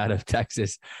Virilis out of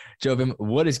Texas. Jobin,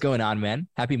 what is going on, man?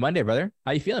 Happy Monday, brother.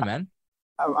 How you feeling, man?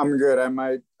 I'm good.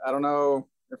 I don't know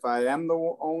if I am the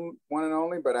one and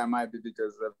only, but I might be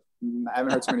because I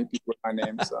haven't heard too many people with my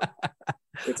name, so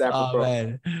it's apropos. Oh,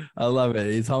 man. I love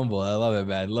it. He's humble. I love it,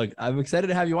 man. Look, I'm excited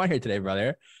to have you on here today,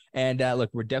 brother. And look,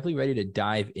 we're definitely ready to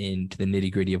dive into the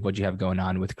nitty gritty of what you have going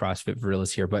on with CrossFit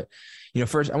Virilis here. But,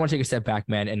 first, I want to take a step back,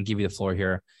 man, and give you the floor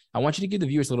here. I want you to give the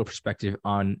viewers a little perspective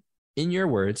on, in your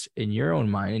words, in your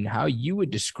own mind, and how you would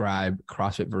describe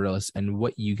CrossFit Virilis and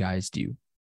what you guys do.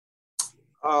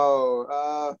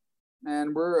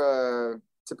 Man, we're a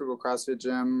typical CrossFit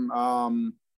gym.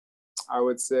 I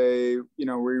would say,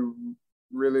 we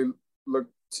really look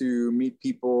to meet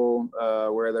people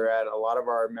where they're at. A lot of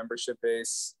our membership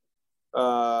base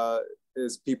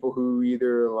is people who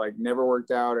either never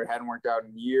worked out or hadn't worked out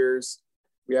in years.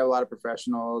 We have a lot of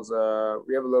professionals.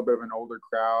 We have a little bit of an older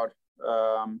crowd.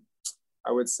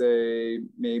 I would say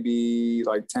maybe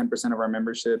 10% of our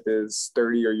membership is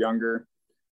 30 or younger.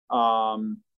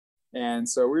 And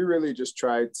so we really just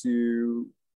try to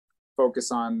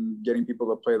focus on getting people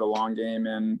to play the long game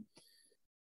and,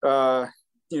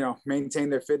 maintain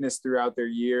their fitness throughout their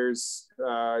years.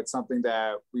 It's something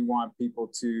that we want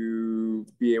people to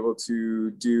be able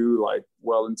to do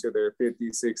well into their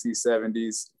 50s, 60s,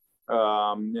 70s.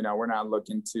 We're not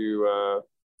looking to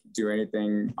do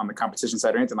anything on the competition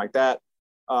side or anything like that.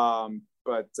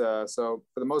 But so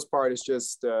for the most part, it's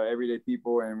just everyday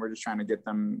people, and we're just trying to get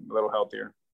them a little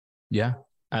healthier. Yeah,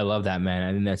 I love that, man.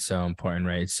 I think that's so important,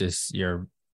 right? It's just you're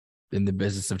in the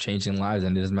business of changing lives,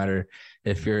 and it doesn't matter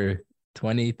if you're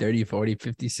 20, 30, 40,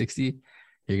 50, 60,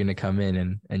 you're going to come in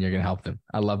and you're going to help them.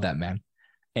 I love that, man.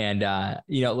 And,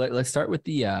 let's start with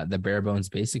the bare bones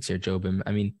basics here, Jobin.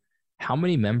 I mean, how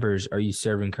many members are you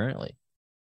serving currently?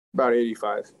 About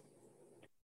 85.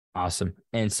 Awesome.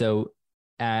 And so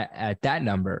at that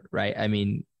number, right? I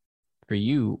mean, for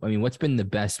you, what's been the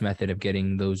best method of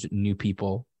getting those new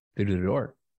people through the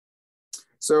door?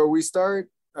 So we start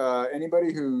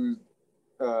anybody who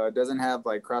doesn't have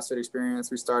CrossFit experience,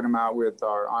 we start them out with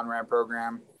our on-ramp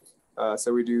program.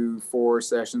 So we do 4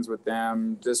 sessions with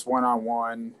them, just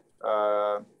one-on-one,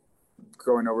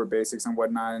 going over basics and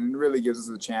whatnot. And it really gives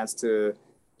us a chance to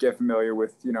get familiar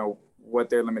with, what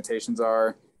their limitations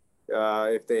are,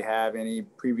 if they have any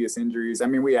previous injuries.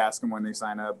 We ask them when they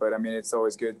sign up, but it's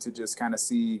always good to just kind of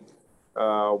see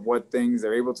what things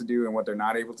they're able to do and what they're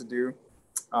not able to do.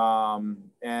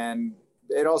 And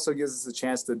it also gives us a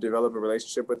chance to develop a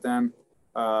relationship with them,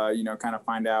 kind of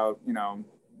find out,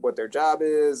 what their job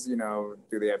is, do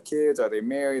they have kids? Are they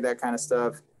married? That kind of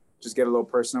stuff. Just get a little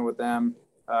personal with them.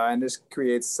 And this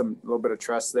creates a little bit of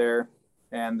trust there.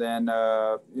 And then,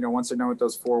 once they're done with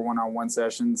those 4 one-on-one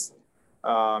sessions,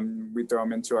 we throw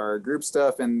them into our group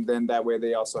stuff. And then that way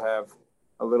they also have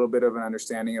a little bit of an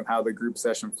understanding of how the group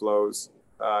session flows,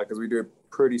 because we do it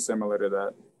pretty similar to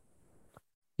that.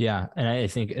 Yeah. And I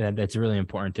think that's really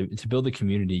important to build a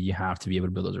community. You have to be able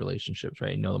to build those relationships,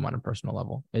 right? Know them on a personal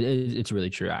level. It's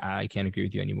really true. I can't agree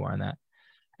with you anymore on that.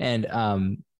 And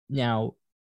now,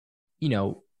 you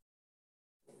know,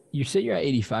 you say you're at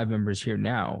 85 members here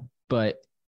now, but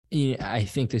I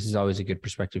think this is always a good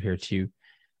perspective here too.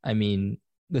 I mean,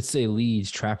 let's say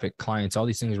leads, traffic, clients, all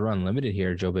these things are unlimited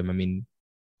here, Jobim. I mean,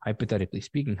 hypothetically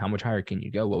speaking, how much higher can you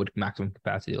go? What would maximum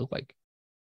capacity look like?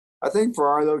 I think for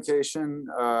our location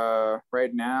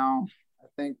right now, I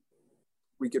think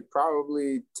we could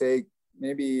probably take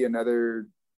maybe another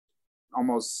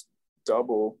almost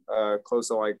double, close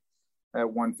to like that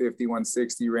 150,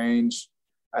 160 range.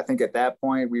 I think at that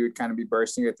point we would kind of be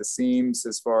bursting at the seams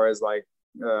as far as like,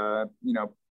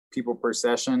 people per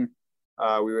session.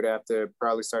 We would have to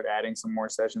probably start adding some more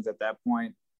sessions at that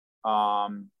point.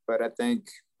 But I think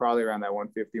probably around that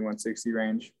 150, 160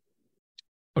 range.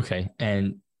 Okay.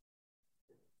 And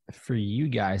for you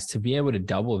guys to be able to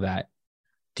double that,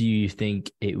 do you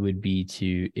think it would be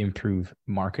to improve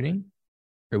marketing,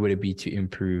 or would it be to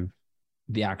improve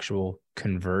the actual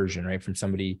conversion, right? From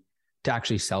somebody to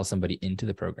actually sell somebody into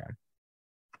the program?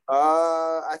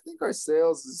 I think our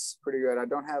sales is pretty good. I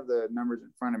don't have the numbers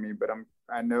in front of me, but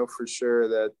I know for sure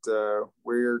that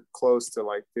we're close to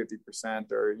like 50%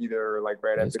 or either like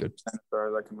right at 50% as far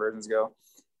as like conversions go.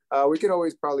 We could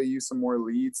always probably use some more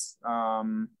leads.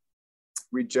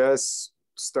 We just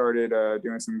started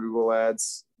doing some Google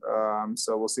ads.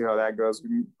 So we'll see how that goes.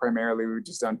 We've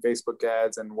just done Facebook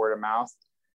ads and word of mouth.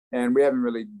 And we haven't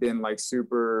really been like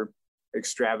super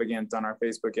extravagant on our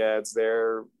Facebook ads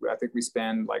there. I think we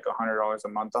spend like $100 a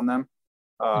month on them.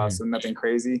 So nothing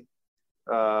crazy.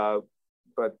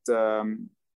 But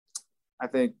I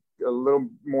think a little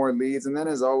more leads. And then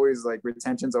as always, like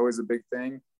retention's always a big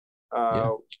thing.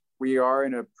 We are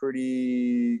in a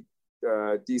pretty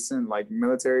decent like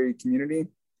military community.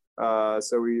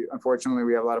 So unfortunately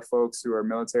we have a lot of folks who are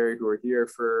military who are here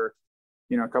for,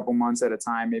 a couple months at a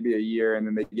time, maybe a year, and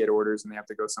then they get orders and they have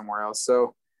to go somewhere else.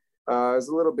 So there's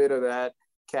a little bit of that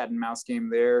cat and mouse game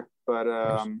there, but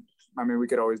I mean, we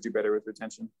could always do better with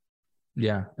retention.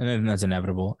 Yeah. And then that's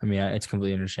inevitable. I mean, it's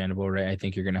completely understandable, right? I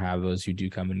think you're going to have those who do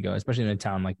come and go, especially in a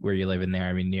town like where you live in there.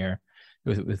 I mean,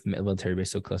 with military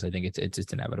base so close, I think it's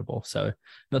just inevitable. So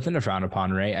nothing to frown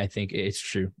upon, right? I think it's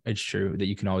true. It's true that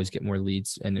you can always get more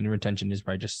leads, and then retention is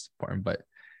probably just important, but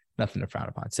nothing to frown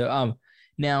upon. So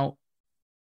now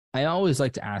I always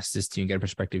like to ask this to you and get a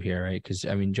perspective here, right? Because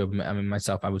I mean,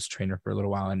 myself, I was a trainer for a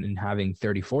little while, and having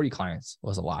 30, 40 clients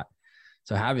was a lot.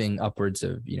 So having upwards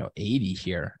of, 80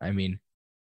 here, I mean,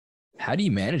 how do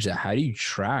you manage that? How do you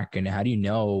track, and how do you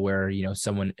know where,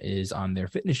 someone is on their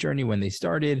fitness journey, when they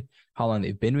started, how long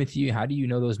they've been with you? How do you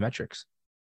know those metrics?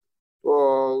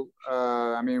 Well,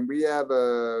 I mean, we have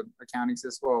a accounting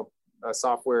system, a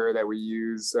software that we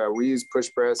use. We use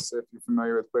PushPress, if you're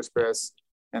familiar with PushPress,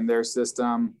 and their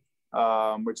system,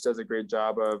 which does a great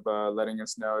job of letting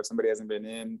us know if somebody hasn't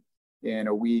been in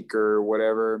a week or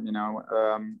whatever,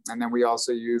 and then we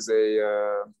also use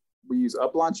we use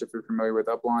UpLaunch, if you're familiar with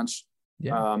UpLaunch.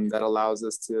 That allows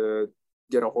us to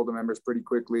get a hold of members pretty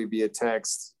quickly via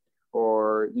text,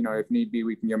 or, if need be,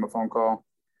 we can give them a phone call.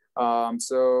 Nice.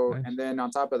 And then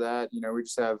on top of that, we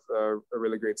just have a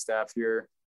really great staff here.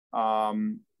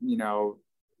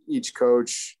 Each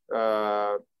coach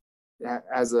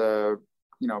has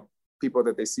people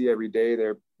that they see every day.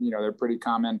 They're pretty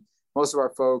common. Most of our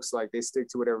folks, like, they stick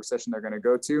to whatever session they're going to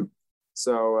go to.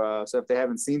 So if they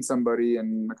haven't seen somebody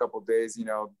in a couple of days,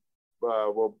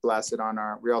 we'll blast it on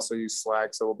we also use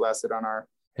Slack. So we'll blast it on our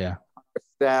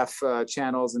staff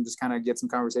channels and just kind of get some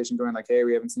conversation going, like, hey,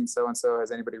 we haven't seen so-and-so.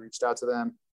 Has anybody reached out to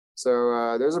them?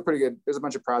 So there's a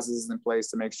bunch of processes in place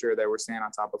to make sure that we're staying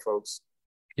on top of folks.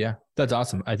 Yeah, that's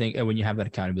awesome. I think when you have that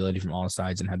accountability from all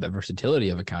sides and have that versatility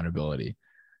of accountability,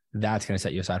 that's going to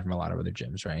set you aside from a lot of other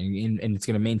gyms, right? And it's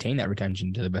going to maintain that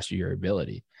retention to the best of your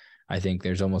ability. I think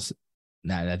there's almost,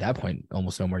 at that point,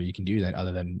 almost nowhere you can do that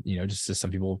other than, just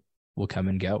some people will come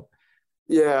and go.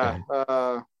 Yeah.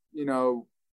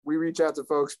 We reach out to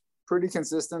folks pretty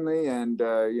consistently, and,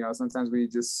 sometimes we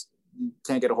just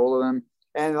can't get a hold of them.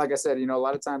 And like I said, a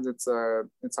lot of times it's our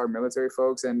military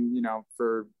folks, and,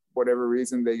 for whatever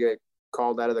reason, they get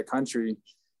called out of the country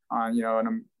on,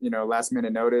 last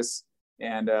minute notice,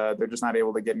 and they're just not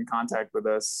able to get in contact with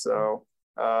us. So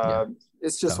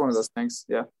it's just one of those things.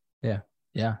 Yeah.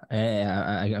 Yeah.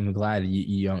 I'm glad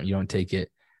you don't take it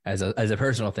as a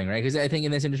personal thing, right? Because I think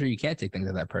in this industry, you can't take things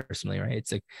like that personally, right?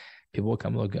 It's like people will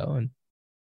come, will go, and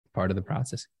part of the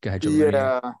process. Go ahead,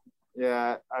 Joe.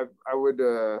 Yeah.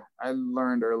 I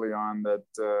learned early on that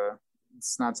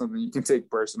it's not something you can take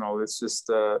personal. It's just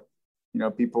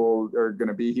people are going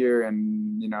to be here,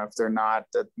 and if they're not,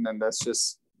 then that's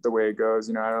just the way it goes.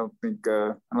 I don't think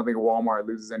Walmart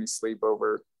loses any sleep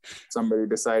over somebody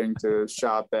deciding to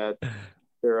shop at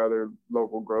their other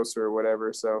local grocer or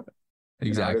whatever. So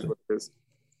exactly, it is what it is.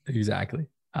 Exactly.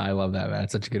 I love that, man.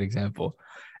 It's such a good example.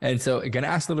 And so I'm going to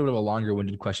ask a little bit of a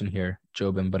longer-winded question here,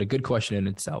 Jobin, but a good question in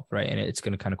itself, right? And it's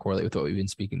going to kind of correlate with what we've been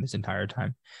speaking this entire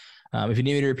time. If you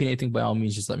need me to repeat anything, by all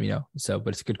means, just let me know. But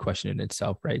it's a good question in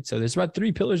itself, right? So there's about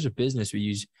 3 pillars of business we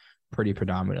use pretty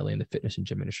predominantly in the fitness and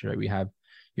gym industry, right? We have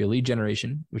your lead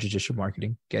generation, which is just your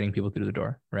marketing, getting people through the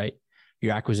door, right?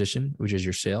 Your acquisition, which is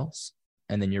your sales,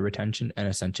 and then your retention and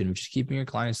ascension, which is keeping your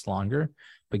clients longer,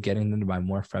 but getting them to buy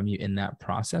more from you in that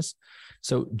process.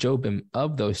 So Jobin,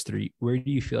 of those 3, where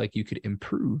do you feel like you could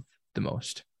improve the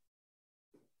most?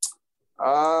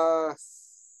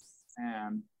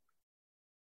 Man.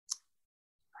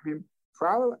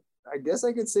 Probably, I guess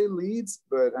I could say leads,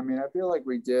 but I feel like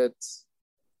we get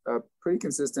pretty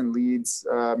consistent leads,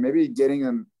 maybe getting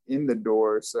them in the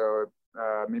door. So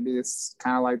maybe it's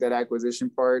kind of like that acquisition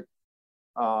part,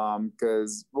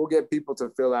 because we'll get people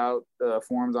to fill out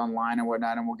forms online and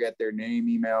whatnot, and we'll get their name,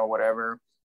 email, whatever.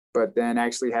 But then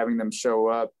actually having them show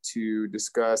up to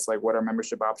discuss like what our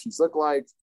membership options look like,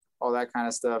 all that kind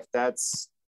of stuff, that's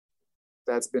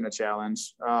been a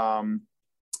challenge.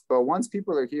 But once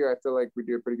people are here, I feel like we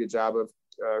do a pretty good job of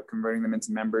converting them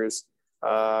into members.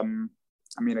 Again,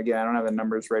 I don't have the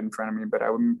numbers right in front of me, but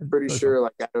I'm pretty sure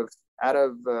like out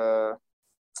of I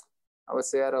would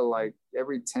say out of like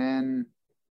every 10,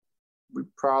 we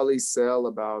probably sell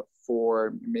about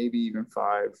 4, maybe even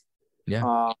 5.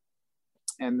 Yeah.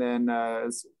 And then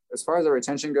as far as our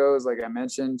retention goes, like I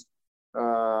mentioned,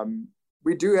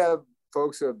 we do have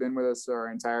folks who have been with us our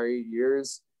entire 8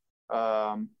 years.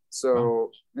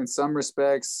 So in some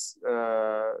respects,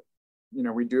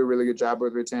 we do a really good job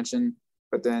with retention,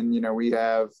 but then, we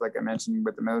have, like I mentioned,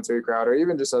 with the military crowd or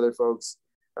even just other folks,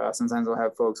 sometimes we'll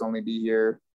have folks only be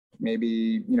here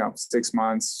maybe, 6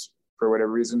 months for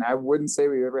whatever reason. I wouldn't say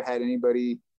we've ever had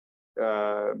anybody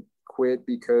quit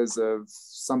because of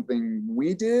something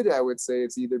we did. I would say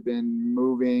it's either been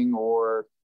moving or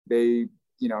they,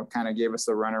 kind of gave us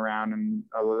a runaround and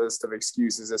a list of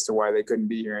excuses as to why they couldn't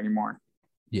be here anymore.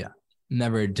 Yeah.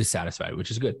 Never dissatisfied, which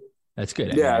is good. That's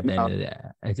good.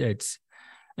 It's,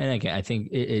 and again, I think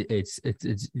it's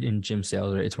in gym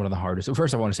sales, it's one of the hardest. So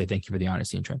first I want to say thank you for the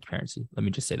honesty and transparency. Let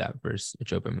me just say that first,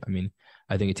 Jobin.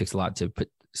 I think it takes a lot to put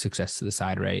success to the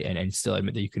side, right? And still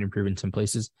admit that you can improve in some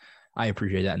places. I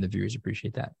appreciate that. And the viewers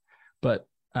appreciate that. But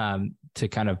to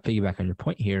kind of piggyback on your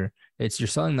point here, you're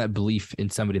selling that belief in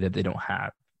somebody that they don't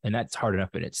have. And that's hard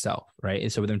enough in itself, right?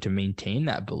 And so for them to maintain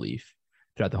that belief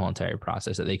throughout the whole entire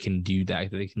process, that they can do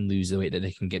that they can lose the weight, that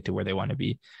they can get to where they want to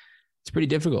be, it's pretty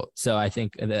difficult. So I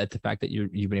think that the fact that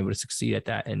you've been able to succeed at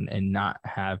that and not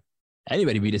have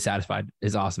anybody be dissatisfied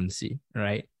is awesome to see,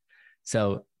 right?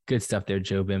 So good stuff there,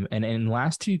 Jobin. And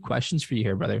last 2 questions for you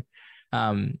here, brother.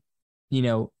 My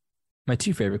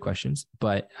 2 favorite questions,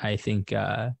 but I think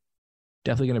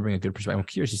definitely going to bring a good perspective. I'm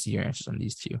curious to see your answers on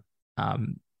these 2.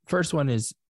 First one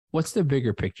is, what's the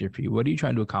bigger picture for you? What are you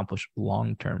trying to accomplish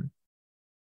long term?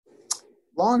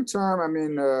 Long term,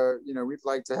 we'd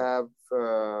like to have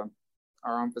our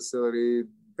own facility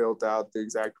built out the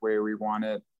exact way we want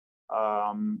it,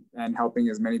 and helping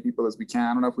as many people as we can.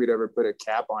 I don't know if we'd ever put a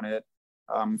cap on it.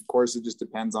 Of course, it just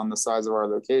depends on the size of our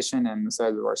location and the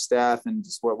size of our staff and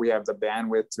just what we have the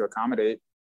bandwidth to accommodate.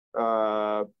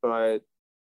 But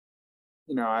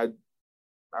I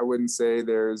wouldn't say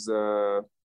there's I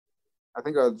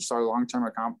think our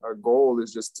long-term goal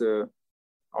is just to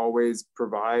always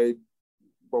provide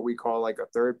what we call like a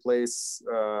third place.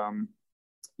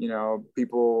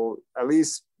 People, at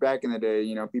least back in the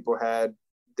day, people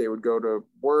they would go to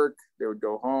work, they would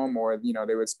go home, or,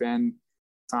 they would spend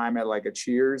time at like a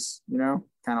Cheers,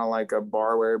 kind of like a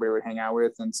bar where everybody would hang out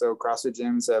with. And so CrossFit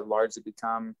gyms have largely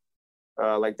become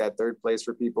like that third place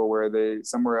for people, where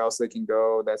somewhere else they can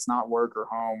go that's not work or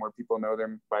home, where people know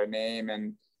them by name,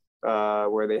 and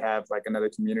where they have like another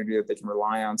community that they can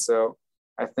rely on. So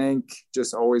I think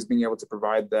just always being able to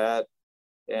provide that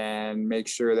and make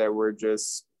sure that we're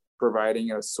just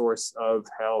providing a source of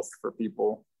health for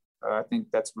people. I think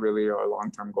that's really our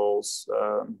long-term goals.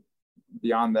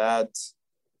 Beyond that,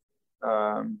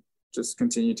 just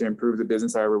continue to improve the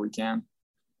business however we can.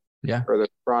 Yeah. Or the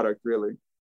product, really.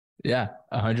 Yeah,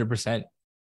 100%.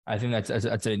 I think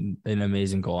that's an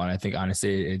amazing goal. And I think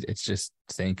honestly, it's just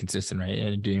staying consistent, right?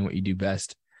 And doing what you do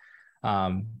best.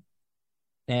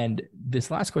 And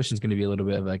this last question is going to be a little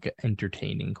bit of like an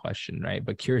entertaining question, right?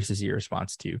 But curious to see your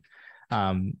response to,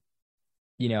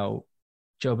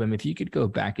 Jobin, if you could go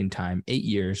back in time 8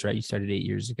 years, right? You started 8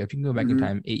 years ago. If you can go back in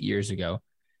time 8 years ago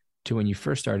to when you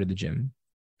first started the gym,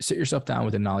 sit yourself down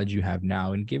with the knowledge you have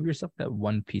now and give yourself that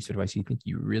one piece of advice you think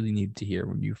you really need to hear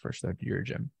when you first started your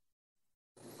gym.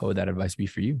 What would that advice be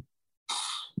for you?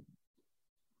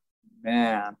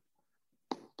 Man.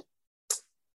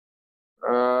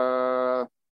 Well,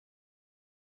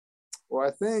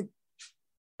 I think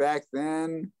back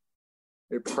then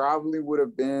it probably would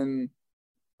have been,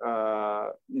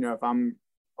 if I'm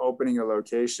opening a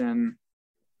location,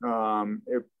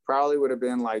 it probably would have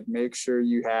been like, make sure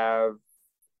you have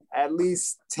at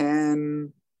least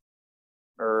 10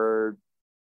 or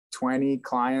 20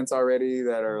 clients already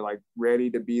that are like ready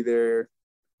to be there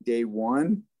day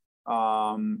one.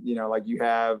 Like you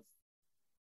have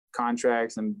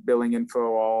contracts and billing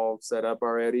info all set up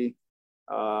already.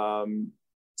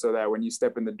 So that when you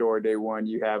step in the door day one,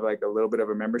 you have like a little bit of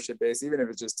a membership base, even if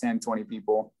it's just 10, 20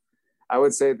 people. I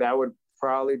would say that would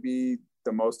probably be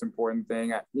the most important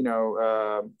thing.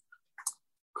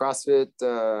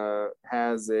 CrossFit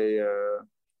has a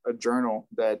journal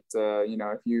that,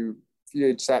 if you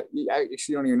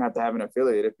actually don't even have to have an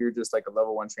affiliate. If you're just like a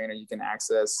level 1 trainer, you can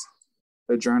access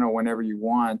the journal whenever you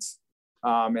want.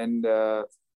 In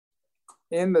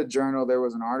the journal, there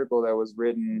was an article that was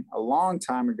written a long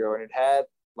time ago, and it had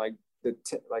like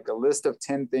a list of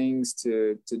 10 things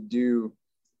to do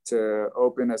to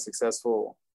open a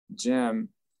successful gym.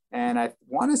 And I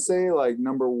want to say like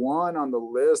number 1 on the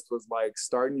list was like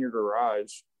start in your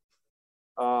garage.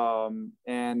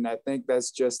 And I think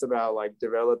that's just about like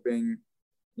developing,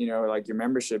 like your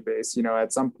membership base.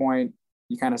 At some point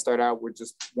you kind of start out with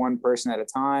just one person at a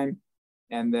time.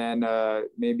 And then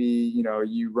maybe,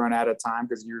 you run out of time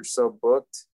because you're so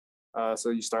booked. So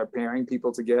you start pairing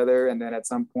people together. And then at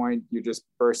some point you're just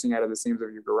bursting out of the seams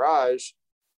of your garage,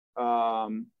 while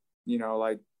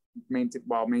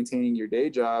maintaining your day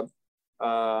job.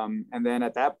 And then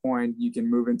at that point you can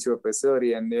move into a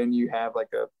facility, and then you have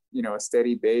like a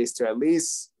steady base to at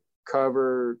least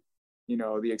cover,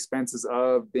 the expenses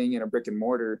of being in a brick and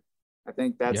mortar. I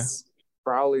think that's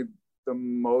probably the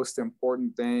most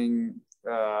important thing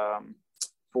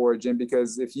for a gym,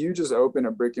 because if you just open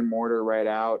a brick and mortar right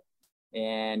out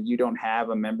and you don't have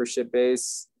a membership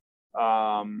base,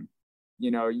 a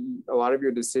lot of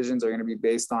your decisions are going to be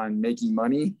based on making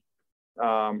money,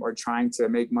 or trying to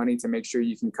make money to make sure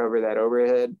you can cover that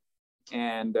overhead.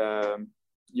 And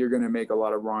you're going to make a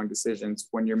lot of wrong decisions.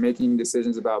 When you're making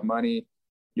decisions about money,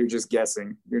 you're just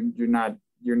guessing. You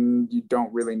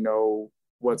don't really know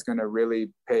what's going to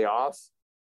really pay off.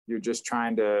 You're just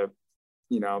trying to,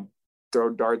 throw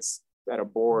darts at a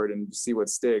board and see what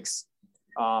sticks.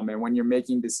 And when you're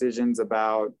making decisions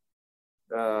about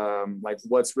like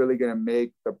what's really going to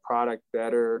make the product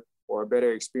better or a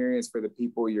better experience for the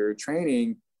people you're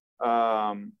training,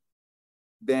 then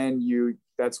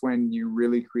that's when you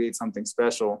really create something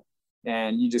special.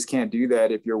 And you just can't do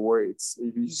that if you're worried.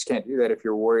 You just can't do that if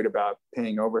you're worried about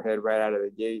paying overhead right out of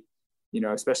the gate,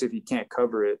 especially if you can't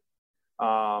cover it.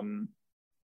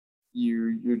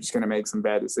 You're just going to make some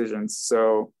bad decisions.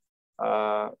 So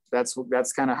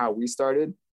that's kind of how we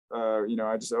started.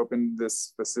 I just opened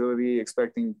this facility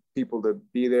expecting people to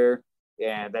be there,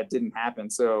 and that didn't happen.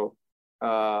 So,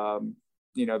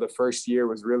 the first year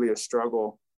was really a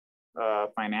struggle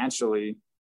financially.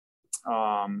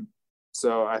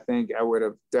 So I think I would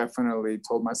have definitely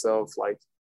told myself, like,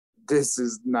 this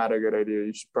is not a good idea.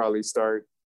 You should probably start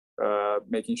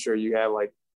making sure you have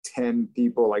like 10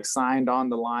 people like signed on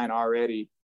the line already.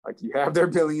 Like you have their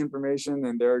billing information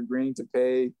and they're agreeing to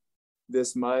pay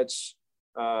this much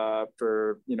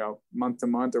for, month to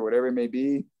month or whatever it may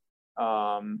be.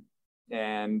 And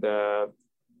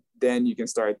then you can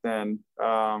start then.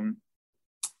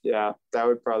 That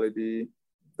would probably be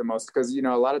the most, because, a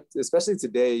lot of, especially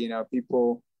today,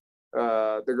 people,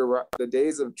 the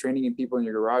days of training in people in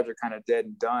your garage are kind of dead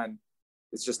and done.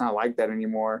 It's just not like that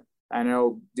anymore. I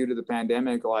know due to the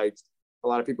pandemic, like a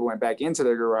lot of people went back into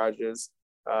their garages,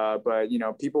 but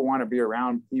people want to be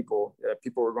around people.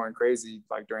 People were going crazy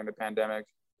like during the pandemic.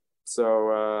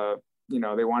 So,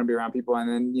 they want to be around people. And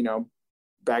then,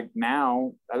 back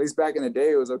now, at least back in the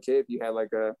day, it was okay if you had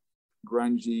like a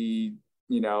grungy,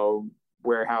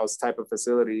 warehouse type of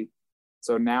facility.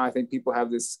 So now I think people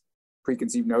have this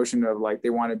preconceived notion of like,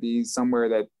 they want to be somewhere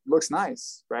that looks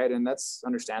nice. Right. And that's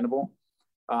understandable.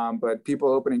 But people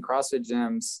opening CrossFit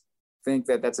gyms think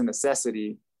that that's a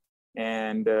necessity.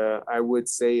 And I would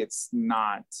say it's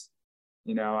not.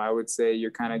 I would say you're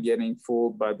kind of getting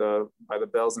fooled by the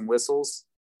bells and whistles.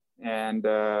 And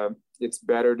it's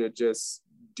better to just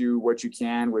do what you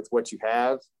can with what you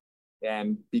have.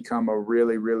 and become a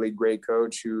really, really great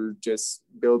coach who just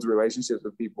builds relationships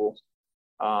with people.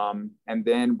 And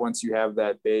then once you have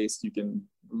that base, you can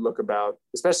look about,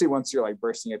 especially once you're like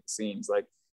bursting at the seams. Like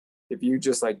if you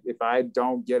just like, if I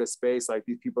don't get a space, like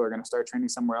these people are going to start training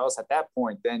somewhere else, at that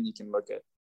point, then you can look at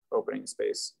opening a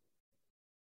space.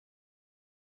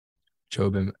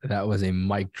 Jobin, that was a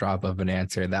mic drop of an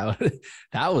answer.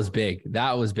 That was big.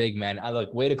 That was big, man. I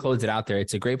look, way to close it out there.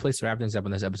 It's a great place to wrap things up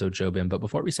on this episode, Jobin. But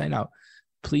before we sign out,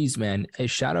 please, man,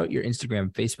 shout out your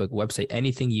Instagram, Facebook, website,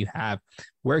 anything you have.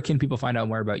 Where can people find out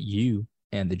more about you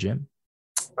and the gym?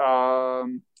 I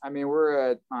mean,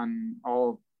 we're on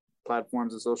all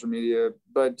platforms of social media,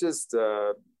 but just,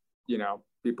 you know,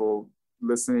 people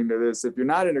listening to this, if you're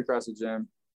not in a CrossFit gym,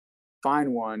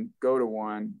 find one, go to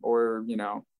one, or, you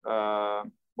know, or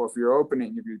if you're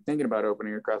thinking about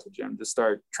opening a CrossFit gym, just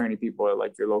start training people at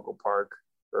like your local park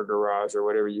or garage or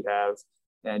whatever you have,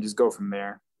 and just go from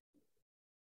there.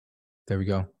 There we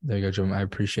go. There you go, Jobin. I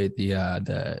appreciate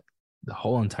the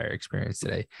whole entire experience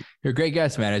today. You're a great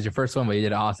guest, man. It's your first one, but you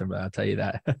did awesome, bro. I'll tell you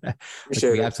that.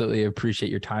 We absolutely appreciate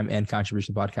your time and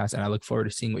contribution to the podcast, and I look forward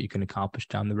to seeing what you can accomplish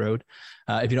down the road.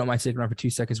 If you don't mind sticking around for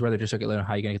 2 seconds, brother, just so I can let know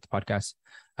how you're going to get the podcast,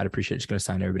 I'd appreciate it. Just going to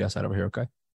sign everybody else out over here, okay?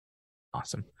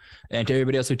 Awesome. And to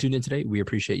everybody else who tuned in today, we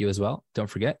appreciate you as well. Don't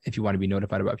forget, if you want to be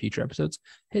notified about future episodes,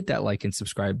 hit that like and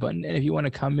subscribe button. And if you want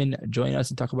to come in, join us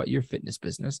and talk about your fitness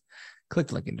business, click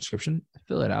the link in the description,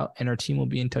 fill it out, and our team will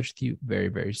be in touch with you very,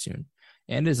 very soon.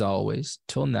 And as always,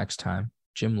 till next time,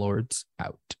 Gym Lords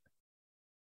out.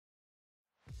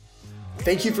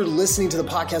 Thank you for listening to the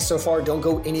podcast so far. Don't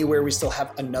go anywhere. We still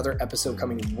have another episode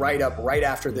coming right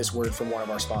after this word from one of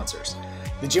our sponsors.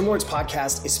 The Gym Lords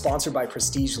podcast is sponsored by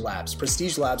Prestige Labs.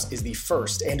 Prestige Labs is the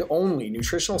first and only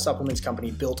nutritional supplements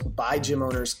company built by gym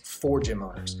owners for gym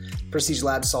owners. Prestige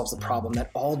Labs solves the problem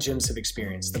that all gyms have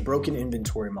experienced: the broken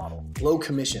inventory model, low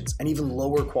commissions, and even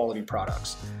lower quality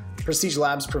products. Prestige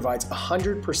Labs provides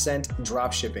 100%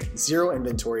 drop shipping, zero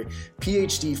inventory,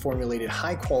 PhD formulated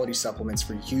high quality supplements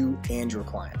for you and your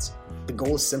clients. The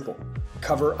goal is simple: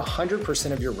 cover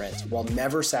 100% of your rent while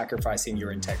never sacrificing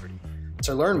your integrity.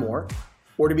 To learn more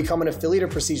or to become an affiliate of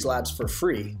Prestige Labs for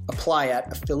free, apply at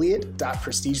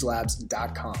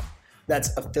affiliate.prestigelabs.com.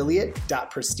 That's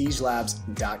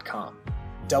affiliate.prestigelabs.com.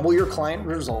 Double your client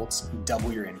results,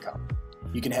 double your income.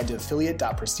 You can head to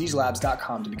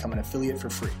affiliate.prestigelabs.com to become an affiliate for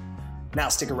free. Now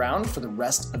stick around for the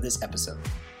rest of this episode.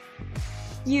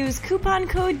 Use coupon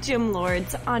code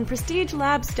GYMLORDS on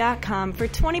prestigelabs.com for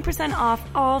 20% off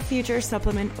all future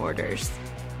supplement orders.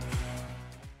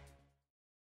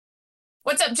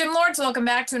 What's up, Gym Lords? Welcome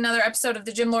back to another episode of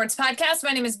the Gym Lords podcast.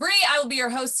 My name is Bree. I will be your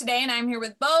host today, and I'm here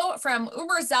with Beau from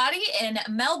Uberzati in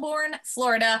Melbourne,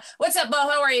 Florida. What's up, Beau?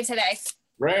 How are you today?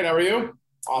 Great. How are you?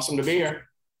 Awesome to be here.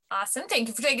 Awesome. Thank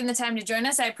you for taking the time to join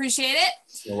us. I appreciate it.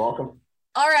 You're welcome.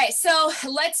 All right, so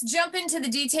let's jump into the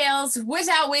details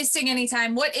without wasting any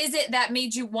time. What is it that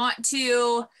made you want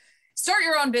to start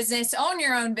your own business, own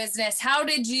your own business? How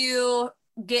did you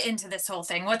get into this whole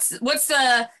thing? What's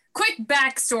the quick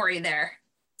backstory there?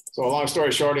 So a long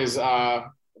story short is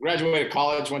graduated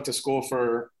college, went to school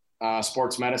for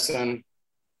sports medicine,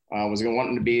 was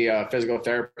wanting to be a physical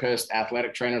therapist,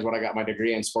 athletic trainer is what I got my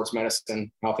degree in: sports medicine,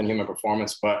 health and human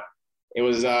performance. But it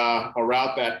was a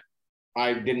route that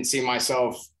I didn't see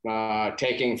myself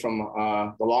taking from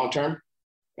the long term.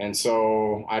 And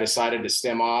so I decided to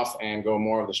stem off and go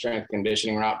more of the strength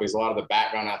conditioning route, because a lot of the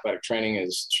background athletic training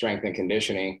is strength and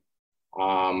conditioning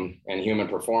and human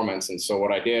performance. And so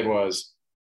what I did was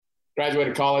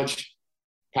graduated college,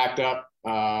 packed up,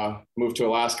 moved to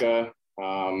Alaska,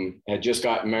 had just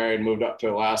gotten married, moved up to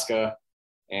Alaska,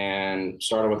 and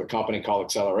started with a company called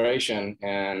Acceleration.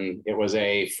 And it was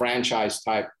a franchise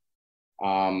type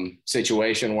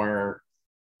situation where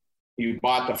you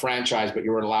bought the franchise, but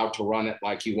you were allowed to run it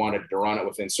like you wanted to run it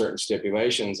within certain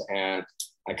stipulations. And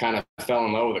I kind of fell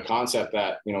in love with the concept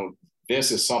that, you know,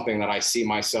 this is something that I see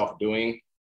myself doing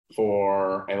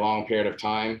for a long period of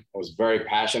time. I was very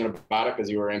passionate about it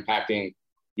because you were impacting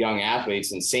young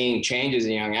athletes and seeing changes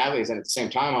in young athletes. And at the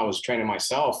same time, I was training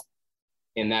myself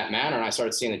in that manner. And I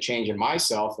started seeing a change in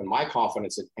myself, and my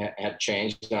confidence had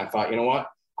changed. And I thought, you know what?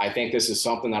 I think this is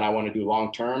something that I want to do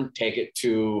long-term, take it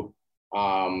to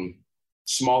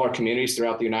smaller communities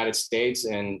throughout the United States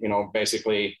and, you know,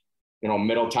 basically, you know,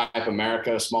 middle type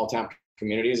America, small town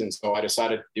communities. And so I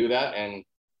decided to do that and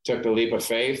took the leap of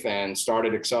faith and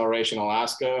started Acceleration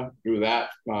Alaska, grew that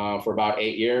for about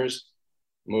 8 years,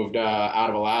 moved out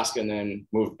of Alaska, and then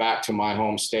moved back to my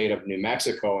home state of New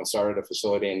Mexico and started a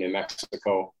facility in New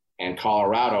Mexico and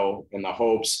Colorado in the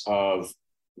hopes of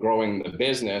growing the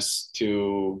business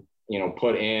to, you know,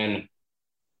 put in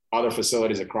other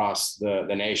facilities across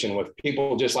the nation with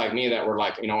people just like me that were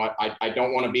like, you know what, I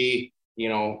don't want to be,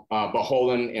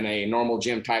 beholden in a normal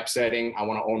gym type setting. I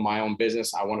want to own my own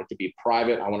business. I want it to be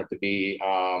private. I want it to be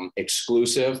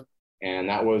exclusive. And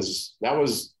that was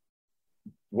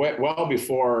well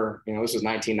before, this was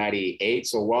 1998.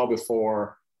 So well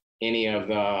before any of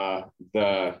the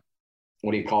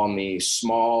what do you call them? The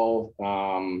small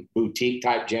boutique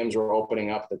type gyms were opening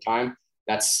up at the time.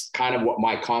 That's kind of what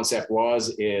my concept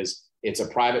is it's a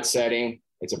private setting.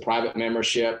 It's a private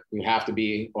membership. You have to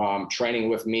be training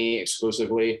with me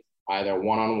exclusively, either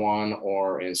one-on-one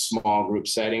or in small group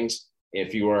settings.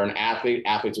 If you were an athlete,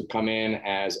 athletes would come in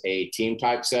as a team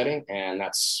type setting, and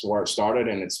that's where it started,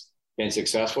 and it's been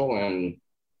successful. And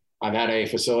I've had a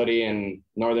facility in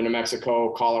northern New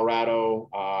Mexico, Colorado,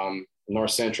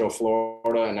 north central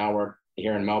Florida, and now we're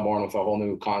here in Melbourne with a whole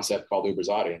new concept called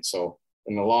Uberzati. And so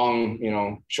in the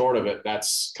long, short of it,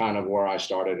 that's kind of where I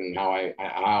started and how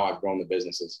I've grown the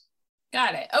businesses.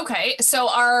 Got it. Okay. So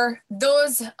are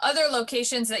those other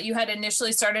locations that you had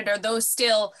initially started, are those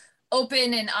still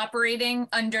open and operating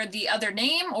under the other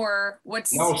name, or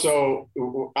what's? No. So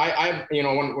I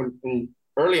when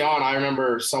early on, I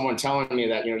remember someone telling me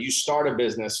that, you start a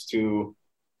business to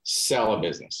sell a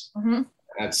business. Mm-hmm.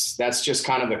 That's just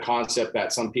kind of the concept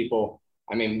that some people,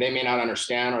 they may not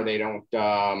understand, or they don't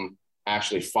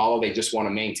actually follow. They just want to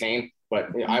maintain. But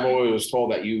I've always was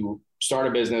told that you start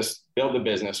a business, build a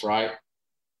business, right?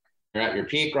 You're at your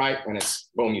peak, right? And it's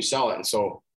boom, you sell it. And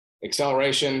so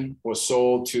Acceleration was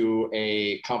sold to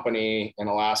a company in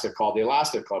Alaska called the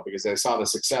Alaska Club, because they saw the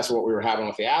success of what we were having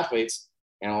with the athletes.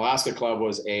 And Alaska Club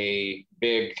was a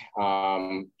big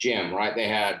gym, right? They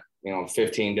had,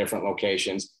 15 different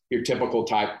locations, your typical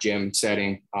type gym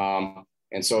setting. And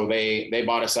so they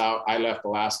bought us out. I left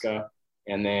Alaska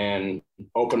and then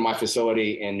opened my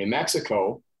facility in New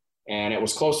Mexico. And it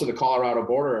was close to the Colorado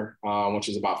border, which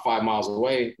is about 5 miles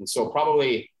away. And so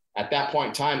probably at that point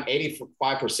in time,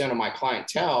 85% of my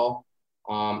clientele,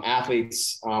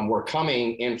 athletes, were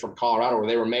coming in from Colorado, or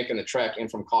they were making the trek in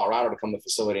from Colorado to come to the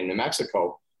facility in New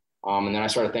Mexico. And then I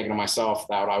started thinking to myself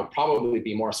that I would probably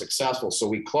be more successful. So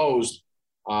we closed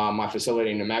my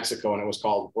facility in New Mexico, and it was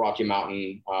called Rocky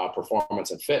Mountain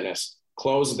Performance and Fitness.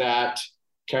 Closed that,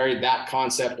 carried that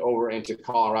concept over into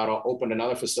Colorado, opened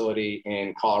another facility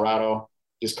in Colorado,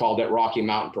 just called it Rocky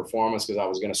Mountain Performance, because I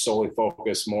was going to solely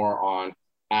focus more on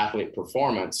athlete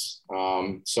performance.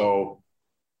 So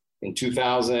in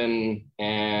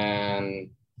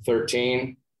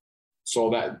 2013,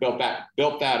 sold that, built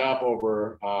that up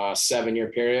over a 7-year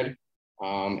period,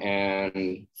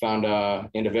 and found an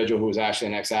individual who was actually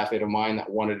an ex-athlete of mine that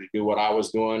wanted to do what I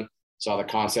was doing, saw the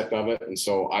concept of it. And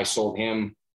so I sold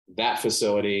him that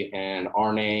facility and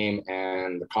our name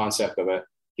and the concept of it.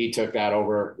 He took that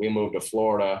over. We moved to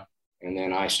Florida. And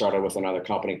then I started with another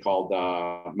company called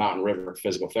Mountain River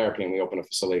Physical Therapy, and we opened a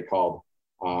facility called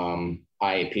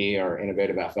IAP, or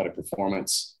Innovative Athletic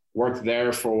Performance. Worked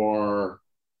there for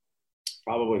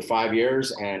probably 5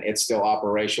 years, and it's still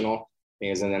operational.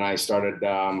 And then I started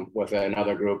with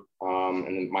another group,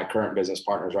 and my current business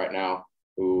partners right now,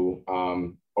 who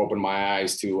opened my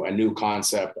eyes to a new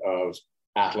concept of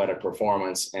athletic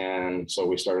performance. And so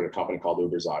we started a company called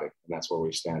Uberzati, and that's where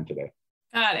we stand today.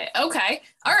 Got it. Okay.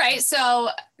 All right. So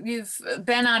you've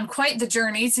been on quite the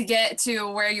journey to get to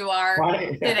where you are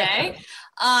today.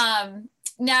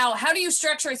 Now, how do you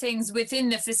structure things within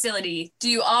the facility? Do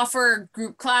you offer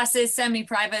group classes,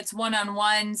 semi-privates,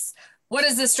 one-on-ones? What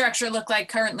does the structure look like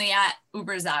currently at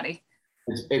Uberzati?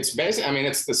 It's basically,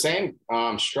 it's the same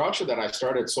structure that I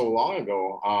started so long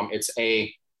ago. It's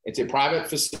a private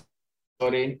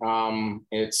facility.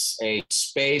 It's a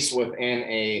space within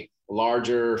a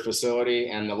larger facility,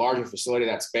 and the larger facility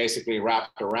that's basically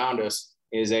wrapped around us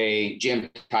is a gym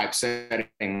type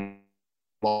setting,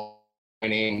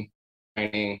 training,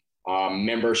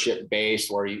 membership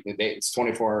based, where it's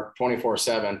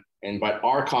 24/7. But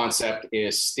our concept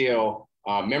is still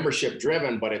membership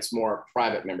driven, but it's more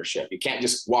private membership. You can't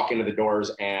just walk into the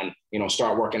doors and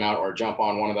start working out or jump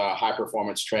on one of the high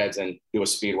performance treads and do a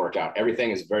speed workout.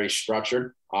 Everything is very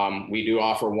structured. We do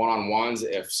offer one-on-ones.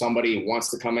 If somebody wants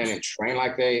to come in and train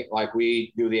like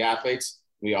we do the athletes,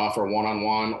 we offer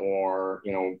one-on-one or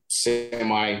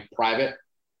semi-private.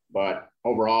 But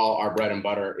overall, our bread and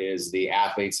butter is the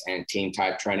athletes and team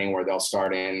type training, where they'll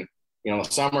start in the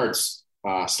summer. It's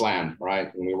slam,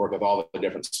 right? And we work with all the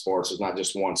different sports. It's not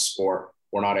just one sport.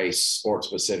 We're not a sport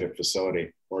specific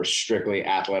facility. We're strictly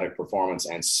athletic performance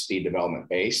and speed development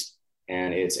based.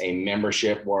 And it's a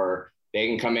membership where they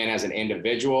can come in as an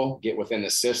individual, get within the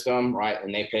system, right?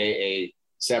 And they pay a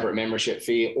separate membership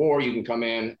fee, or you can come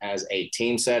in as a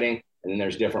team setting. And then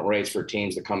there's different rates for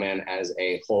teams to come in as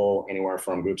a whole, anywhere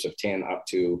from groups of 10 up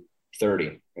to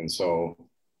 30. And so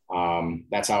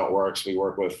that's how it works. We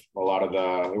work with we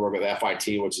work with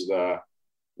FIT, which is the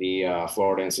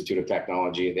Florida Institute of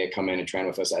Technology. They come in and train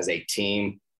with us as a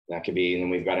team. That could be, and then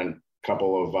we've got a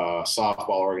couple of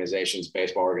softball organizations,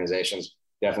 baseball organizations.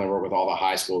 Definitely work with all the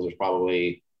high schools. There's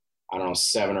probably,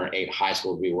 7 or 8 high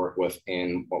schools we work with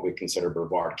in what we consider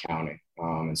Brevard County.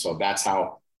 And so that's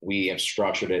how we have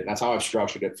structured it. That's how I've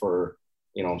structured it for,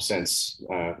 since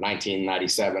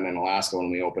 1997 in Alaska when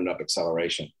we opened up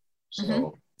Acceleration.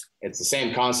 So it's the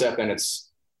same concept, and it's,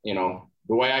 the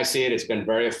way I see it, it's been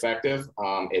very effective.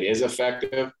 It is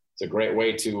effective. It's a great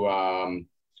way to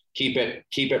keep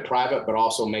it private, but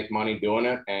also make money doing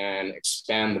it and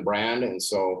expand the brand. And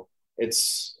so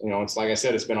it's like I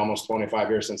said, it's been almost 25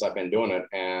 years since I've been doing it,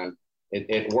 and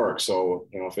it works. So,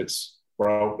 if it's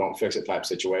broke, don't fix it type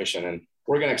situation. And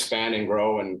we're going to expand and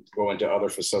grow and go into other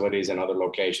facilities and other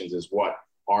locations is what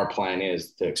our plan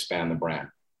is, to expand the brand.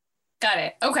 Got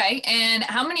it. Okay. And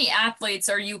how many athletes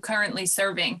are you currently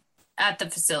serving at the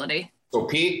facility? So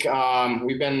Peak,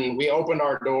 we opened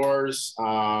our doors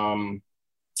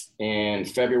in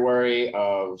February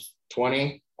of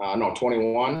 21.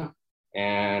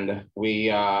 And we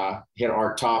hit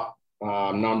our top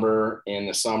number in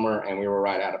the summer, and we were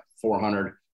right at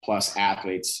 400 plus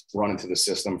athletes running through the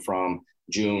system from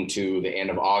June to the end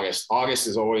of August. August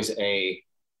is always a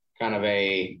kind of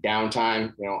a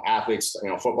downtime, athletes,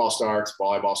 football starts,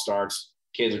 volleyball starts,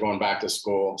 kids are going back to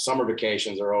school, summer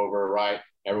vacations are over, right?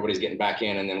 Everybody's getting back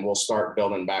in, and then we'll start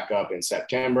building back up in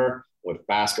September with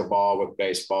basketball, with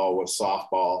baseball, with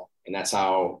softball. And that's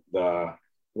how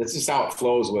this is how it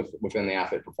flows within the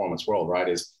athlete performance world, right?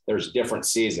 Is there's different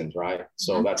seasons, right?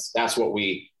 So that's what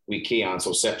we key on.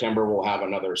 So September, we'll have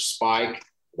another spike.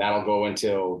 That'll go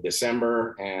until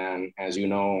December. And as you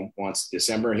know, once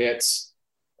December hits,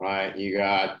 right, you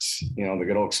got, the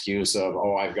good old excuse of,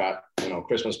 I've got,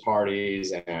 Christmas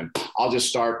parties, and I'll just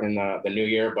start in the new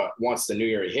year. But once the new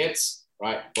year hits,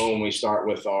 right, boom, we start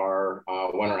with our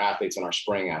winter athletes and our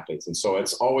spring athletes. And so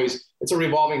it's a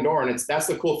revolving door. And that's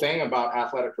the cool thing about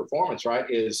athletic performance, right,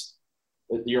 is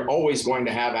you're always going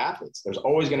to have athletes. There's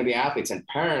always going to be athletes, and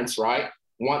parents, right,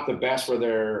 want their best for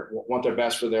their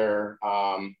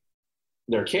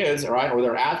kids, right, or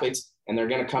their athletes, and they're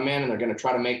going to come in and they're going to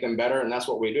try to make them better. And that's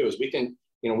what we do, is we can,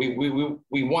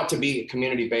 we want to be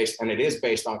community based, and it is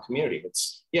based on community.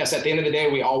 It's, yes, at the end of the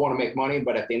day, we all want to make money,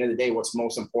 but at the end of the day, what's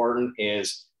most important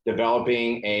is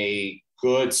developing a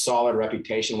good, solid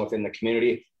reputation within the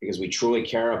community, because we truly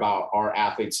care about our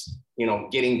athletes,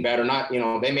 getting better. Not, we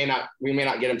may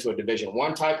not get them to a Division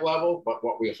I type level, but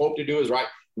what we hope to do is, right,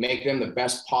 make them the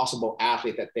best possible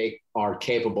athlete that they are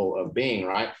capable of being,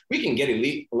 right? We can get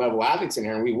elite level athletes in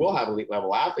here, and we will have elite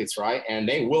level athletes, right? And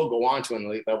they will go on to an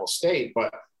elite level state.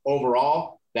 But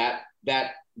overall, the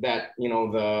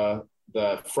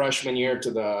freshman year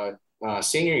to the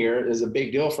senior year is a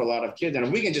big deal for a lot of kids. And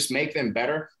if we can just make them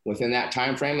better within that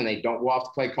time frame, and they don't go off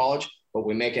to play college, but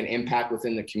we make an impact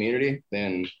within the community,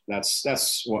 then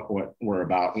that's what we're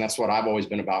about. And that's what I've always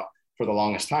been about for the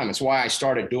longest time. It's why I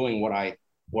started doing what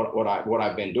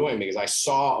I've been doing, because I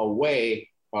saw a way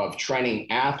of training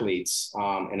athletes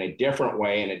in a different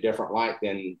way, in a different light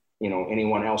than,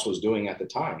 anyone else was doing at the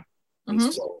time. And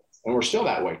we're still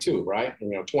that way too, right?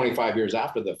 25 years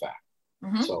after the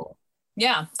fact. So.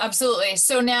 Yeah, absolutely.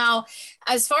 So now,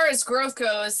 as far as growth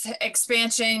goes,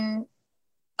 expansion,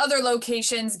 other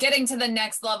locations, getting to the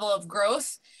next level of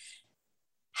growth,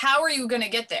 how are you going to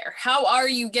get there? How are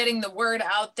you getting the word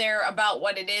out there about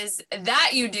what it is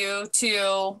that you do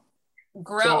to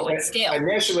grow and scale?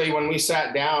 Initially, when we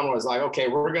sat down, was like, okay,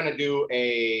 we're going to do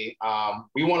we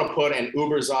want to put an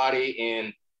Uberzati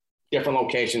in different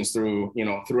locations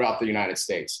throughout the United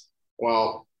States.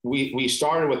 Well, we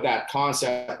started with that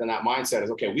concept, and that mindset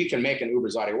is, okay, we can make an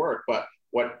Uberzati work. But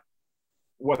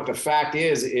what the fact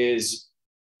is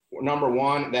number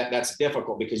one, that's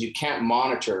difficult, because you can't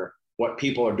monitor what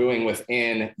people are doing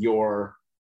within your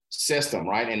system,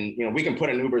 right? And, we can put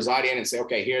an Uberzati in and say,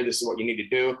 okay, here, this is what you need to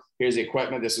do. Here's the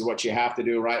equipment. This is what you have to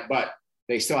do, right? But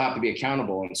they still have to be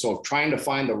accountable. And so trying to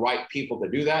find the right people to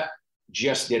do that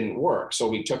just didn't work. So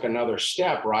we took another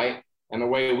step, right? And the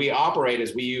way we operate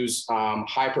is we use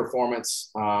high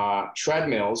performance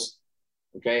treadmills,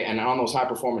 okay? And on those high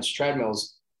performance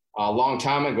treadmills, a long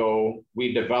time ago,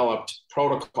 we developed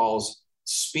protocols,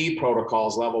 speed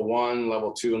protocols, level 1,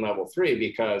 level 2, and level 3,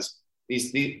 because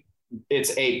it's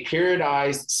a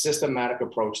periodized, systematic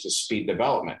approach to speed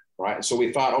development, right? And so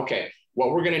we thought, okay,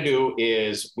 what we're going to do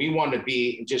is we want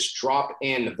to just drop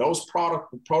in those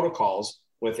protocols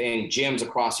within gyms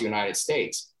across the United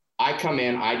States. I come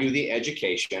in, I do the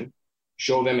education,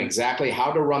 show them exactly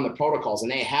how to run the protocols,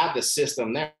 and they have the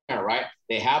system there, right?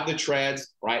 They have the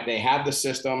treads, right? They have the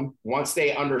system. Once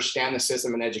they understand the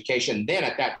system and education, then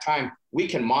at that time, we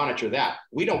can monitor that.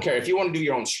 We don't care if you want to do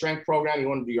your own strength program, you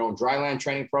want to do your own dryland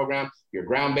training program, your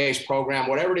ground-based program,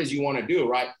 whatever it is you want to do,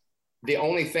 right? The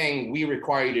only thing we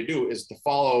require you to do is to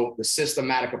follow the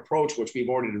systematic approach, which we've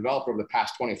already developed over the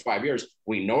past 25 years.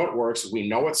 We know it works. We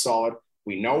know it's solid.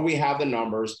 We know we have the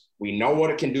numbers. We know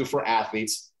what it can do for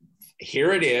athletes.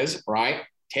 Here it is, right?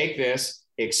 Take this,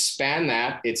 expand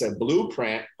that. It's a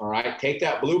blueprint, all right? Take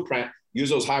that blueprint,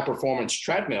 use those high performance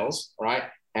treadmills, right?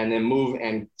 And then move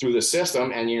and through the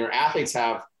system. And your athletes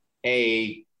have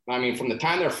from the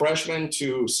time they're freshmen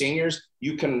to seniors,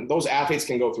 those athletes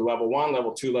can go through level 1,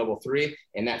 level 2, level 3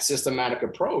 in that systematic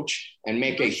approach and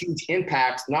make a huge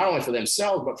impact, not only for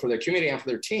themselves, but for their community and for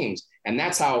their teams. And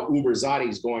that's how Uberzati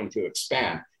is going to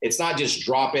expand. It's not just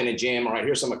drop in a gym, all right,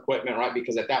 here's some equipment, right?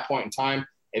 Because at that point in time,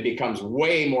 it becomes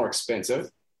way more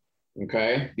expensive,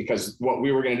 okay? Because what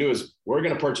we were going to do is we're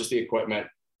going to purchase the equipment,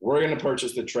 we're going to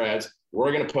purchase the treads,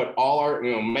 we're going to put all our,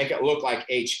 make it look like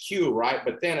HQ, right?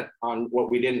 But then on what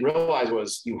we didn't realize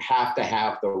was you have to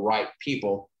have the right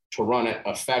people to run it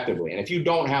effectively. And if you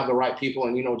don't have the right people,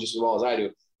 and you know just as well as I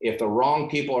do, if the wrong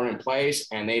people are in place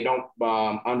and they don't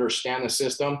understand the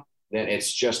system, then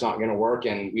it's just not going to work.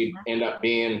 And we'd end up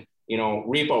being,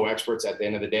 repo experts at the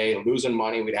end of the day, losing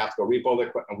money. We'd have to go repo the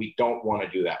equipment. We don't want to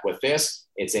do that. With this,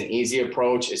 it's an easy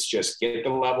approach. It's just get the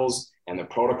levels and the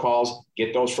protocols,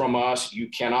 get those from us. You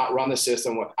cannot run the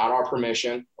system without our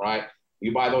permission, right?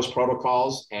 You buy those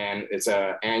protocols and it's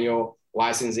an annual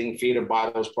licensing fee to buy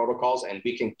those protocols, and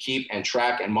we can keep and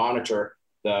track and monitor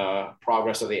the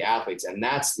progress of the athletes. And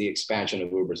that's the expansion of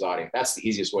Uberzati. That's the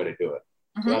easiest way to do it.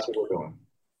 So that's what we're doing.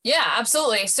 Yeah,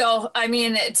 absolutely. So,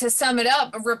 to sum it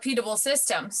up, repeatable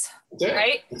systems,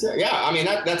 right?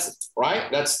 Yeah. That's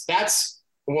right. That's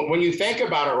when you think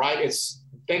about it, right?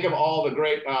 Think of all the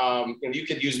great, you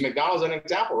could use McDonald's as an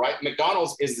example, right?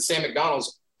 McDonald's is the same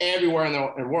McDonald's everywhere in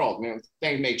the world.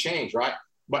 Things may change, right?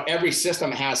 But every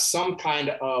system has some kind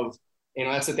of,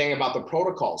 that's the thing about the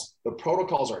protocols. The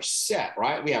protocols are set,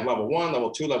 right? We have level 1, level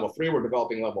 2, level 3. We're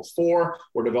developing level 4.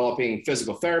 We're developing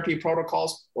physical therapy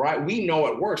protocols, right? We know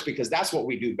it works because that's what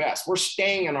we do best. We're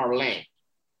staying in our lane.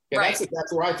 Right.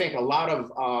 That's where I think a lot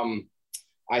of,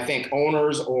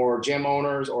 owners or gym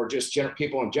owners or just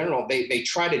people in general, they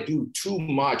try to do too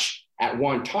much at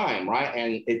one time, right?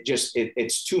 And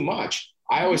it's too much.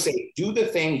 I always say, do the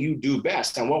thing you do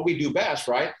best. And what we do best,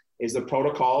 right, is the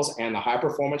protocols and the high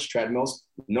performance treadmills.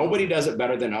 Nobody does it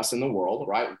better than us in the world,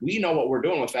 right? We know what we're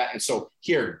doing with that. And so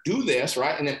here, do this,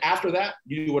 right? And then after that,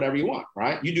 you do whatever you want,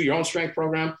 right? You do your own strength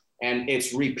program and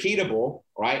it's repeatable,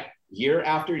 right? Year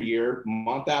after year,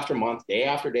 month after month, day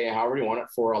after day, however you want it,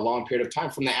 for a long period of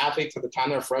time, from the athlete to the time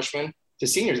they're freshmen to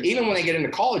seniors. Even when they get into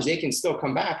college, they can still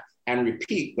come back and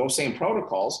repeat those same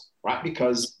protocols, right?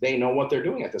 Because they know what they're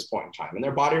doing at this point in time and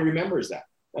their body remembers that.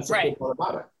 That's the cool part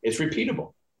about it. It's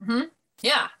repeatable. Mm-hmm.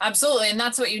 Yeah, absolutely. And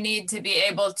that's what you need to be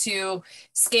able to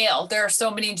scale. There are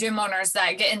so many gym owners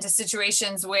that get into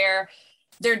situations where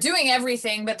they're doing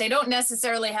everything, but they don't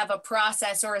necessarily have a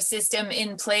process or a system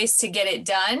in place to get it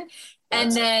done. And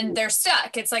then they're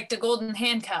stuck. It's like the golden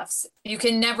handcuffs. You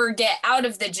can never get out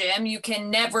of the gym. You can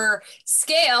never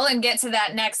scale and get to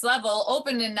that next level,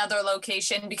 open another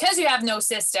location, because you have no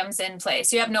systems in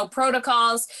place. You have no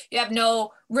protocols. You have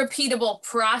no repeatable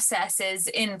processes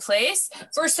in place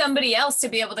for somebody else to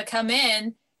be able to come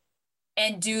in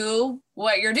and do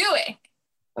what you're doing.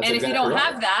 If you don't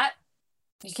have that,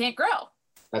 you can't grow.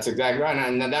 That's exactly right.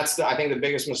 And that's, I think, the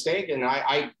biggest mistake. And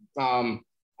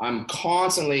I'm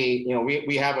constantly,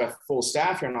 we have a full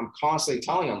staff here and I'm constantly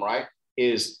telling them, right,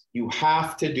 is you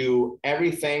have to do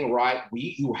everything right.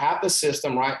 You have the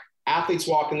system, right? Athletes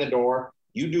walk in the door,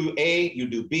 you do A, you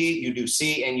do B, you do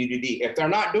C, and you do D. If they're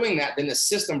not doing that, then the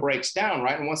system breaks down,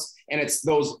 right?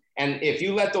 And if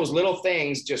you let those little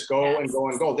things just go and go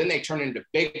and go, then they turn into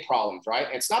big problems, right?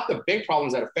 It's not the big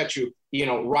problems that affect you,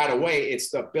 right away.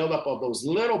 It's the buildup of those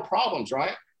little problems,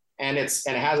 right? And it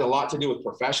has a lot to do with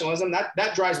professionalism.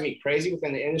 That drives me crazy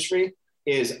within the industry.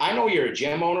 Is I know you're a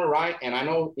gym owner, right? And I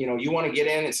know, you want to get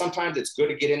in, and sometimes it's good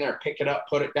to get in there, pick it up,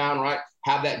 put it down, right?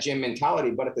 Have that gym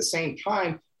mentality. But at the same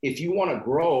time, if you want to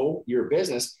grow your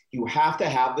business, you have to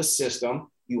have the system.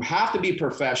 You have to be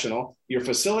professional. Your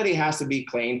facility has to be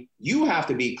clean. You have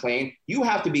to be clean. You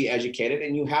have to be educated,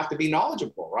 and you have to be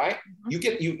knowledgeable, right?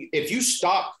 If you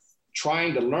stop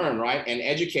trying to learn, right, and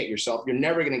educate yourself, you're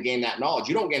never going to gain that knowledge.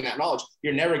 You don't gain that knowledge,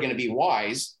 you're never going to be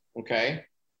wise, okay,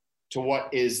 to what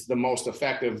is the most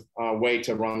effective way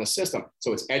to run the system.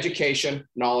 So it's education,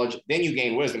 knowledge, then you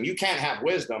gain wisdom. You can't have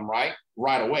wisdom, right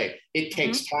away. It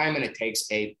takes time and it takes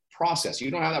a process.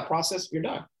 You don't have that process, you're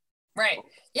done. Right.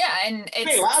 Yeah. And it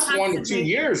may last 1 to 2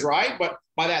 years, right? But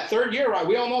by that third year, right,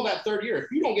 we all know that third year, if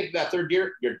you don't get to that third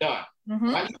year, you're done.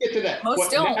 Right? You get to that.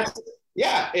 Most don't.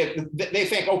 Yeah, they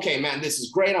think, okay, man, this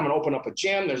is great. I'm going to open up a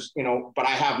gym. There's, but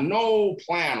I have no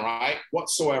plan, right,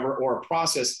 whatsoever, or a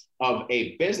process of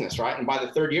a business, right? And by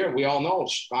the third year, we all know,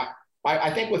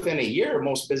 I think within a year,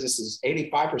 most businesses,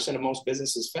 85% of most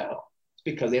businesses fail. It's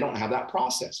because they don't have that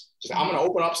process. Just, I'm going to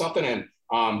open up something and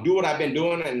do what I've been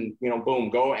doing, and boom,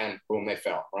 go, and boom, they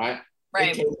fail, right?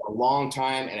 It takes a long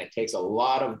time, and it takes a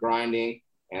lot of grinding.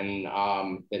 And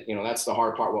that's the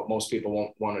hard part. What most people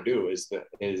won't want to do is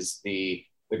the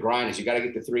grind. Is you got to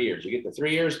get to 3 years. You get to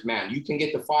 3 years, man, you can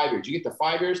get to 5 years. You get to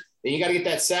 5 years, then you got to get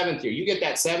that 7th year. You get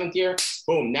that 7th year,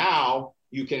 boom, now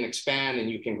you can expand and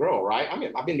you can grow, right? I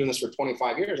mean, I've been doing this for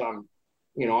 25 years.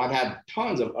 I've had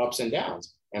tons of ups and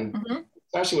downs, and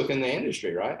especially within the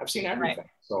industry, right? I've seen everything. Right.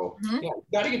 So you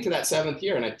got to get to that 7th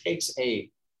year, and it takes a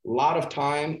lot of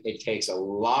time. It takes a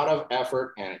lot of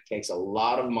effort, and it takes a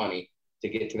lot of money to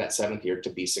get to that 7th year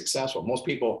to be successful. Most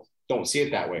people don't see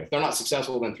it that way. If they're not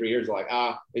successful in 3 years, they're like,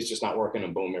 it's just not working,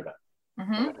 and boom, you're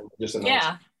done.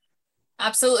 Yeah,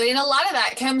 absolutely. And a lot of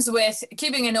that comes with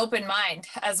keeping an open mind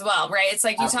as well, right? It's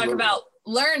like you talk about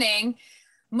learning.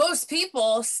 Most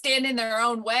people stand in their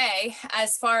own way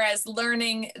as far as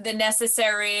learning the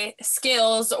necessary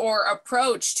skills or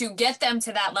approach to get them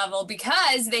to that level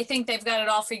because they think they've got it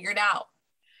all figured out.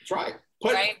 That's right.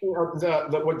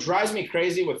 What drives me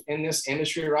crazy within this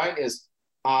industry, right, is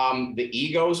the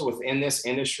egos within this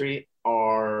industry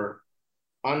are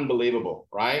unbelievable,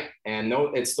 right? And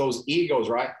it's those egos,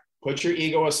 right? Put your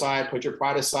ego aside, put your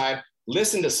pride aside,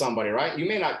 listen to somebody, right? You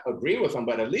may not agree with them,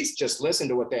 but at least just listen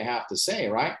to what they have to say,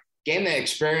 right? Gain the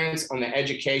experience and the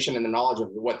education and the knowledge of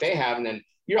what they have, and then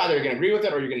you're either going to agree with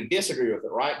it or you're going to disagree with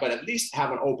it, right? But at least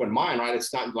have an open mind, right?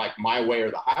 It's not like my way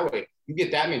or the highway. You get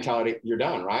that mentality, you're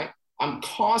done, right? I'm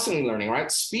constantly learning,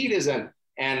 right? Speed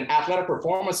and athletic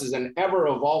performance is an ever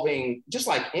evolving, just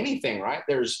like anything, right?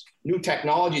 There's new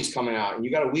technologies coming out, and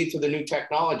you got to weed through the new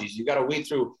technologies. You got to weed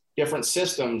through different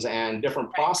systems and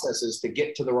different processes to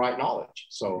get to the right knowledge.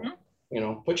 So,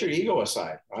 put your ego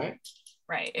aside, right?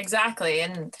 Right, exactly.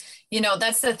 And,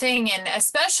 that's the thing. And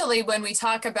especially when we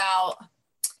talk about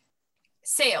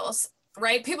sales,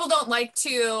 right? People don't like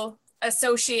to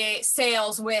associate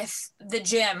sales with the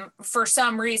gym for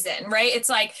some reason, right? It's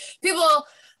like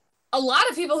a lot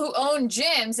of people who own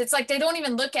gyms, it's like they don't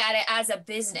even look at it as a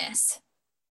business,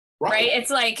 right? It's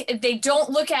like they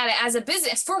don't look at it as a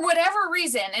business for whatever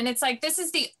reason. And it's like, this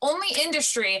is the only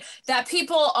industry that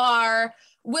people are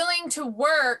willing to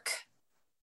work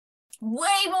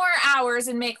way more hours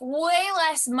and make way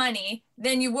less money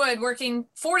than you would working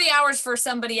 40 hours for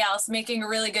somebody else making a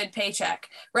really good paycheck,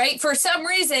 right? For some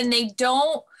reason, they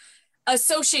don't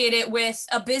associate it with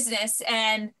a business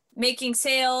and making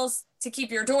sales to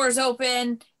keep your doors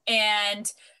open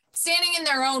and standing in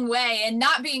their own way and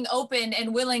not being open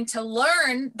and willing to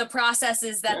learn the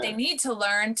processes that they need to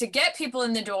learn to get people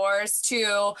in the doors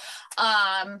to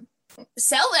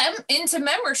sell them into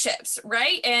memberships,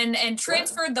 right? And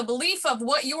transfer the belief of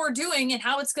what you're doing and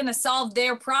how it's going to solve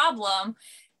their problem.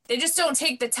 They just don't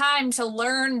take the time to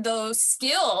learn those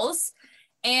skills,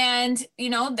 and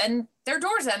then their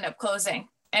doors end up closing.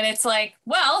 And it's like,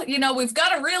 well, we've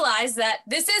got to realize that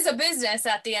this is a business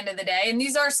at the end of the day, and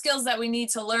these are skills that we need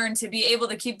to learn to be able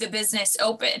to keep the business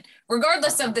open,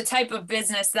 regardless of the type of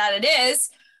business that it is.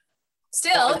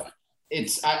 Still,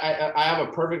 I have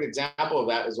a perfect example of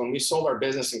that is when we sold our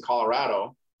business in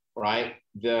Colorado, right?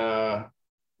 The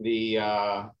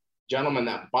gentleman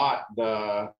that bought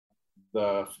the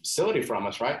facility from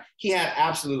us, right? He had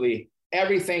absolutely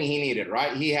everything he needed,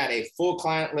 right? He had a full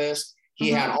client list. He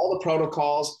had all the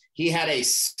protocols. He had a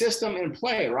system in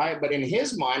play, right? But in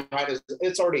his mind, right,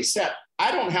 it's already set.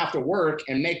 I don't have to work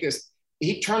and make this.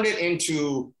 He turned it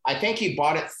into, I think he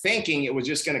bought it thinking it was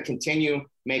just going to continue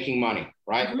making money,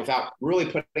 right? Without really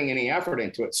putting any effort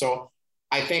into it. So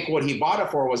I think what he bought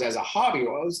it for was as a hobby.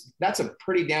 That's a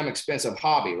pretty damn expensive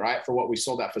hobby, right? For what we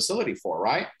sold that facility for,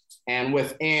 right? And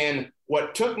within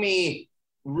what took me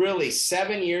really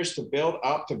 7 years to build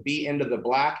up to be into the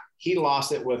black, he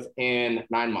lost it within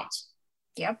 9 months.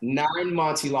 Yep. 9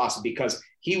 months he lost it because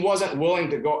he wasn't willing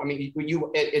to go. I mean,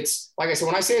 it's like I said,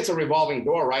 when I say it's a revolving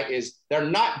door, right, is they're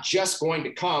not just going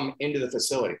to come into the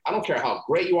facility. I don't care how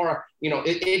great you are.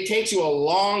 It takes you a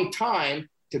long time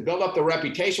to build up the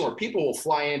reputation where people will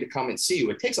fly in to come and see you.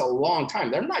 It takes a long time.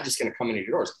 They're not just going to come into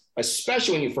your doors,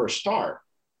 especially when you first start.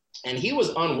 And he was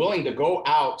unwilling to go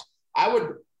out.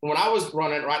 When I was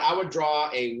running, right, I would draw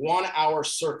a 1 hour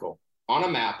circle on a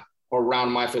map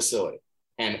around my facility.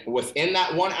 And within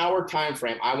that 1 hour time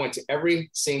frame, I went to every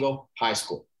single high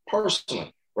school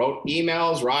personally, wrote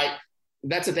emails, right?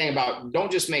 That's the thing about,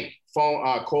 don't just make phone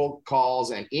cold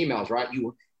calls and emails, right?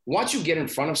 Once you get in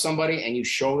front of somebody and you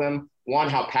show them, one,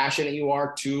 how passionate you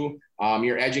are, two,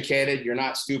 you're educated, you're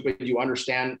not stupid, you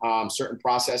understand certain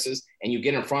processes, and you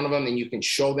get in front of them and you can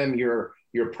show them your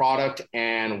product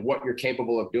and what you're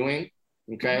capable of doing.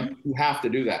 Okay. Mm-hmm. You have to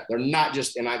do that. They're not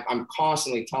just, and I'm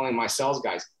constantly telling my sales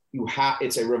guys,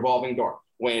 it's a revolving door.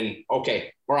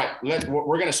 Okay, all right,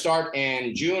 we're going to start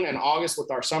in June and August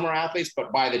with our summer athletes,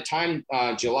 but by the time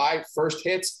July 1st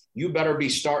hits, you better be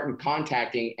starting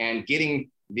contacting and getting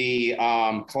the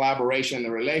collaboration,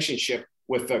 the relationship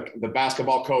with the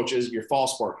basketball coaches, your fall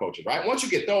sport coaches, right? Once you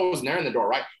get those and they're in the door,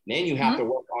 right, then you have to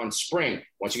work on spring.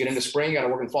 Once you get into spring, you got to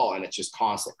work in fall, and it's just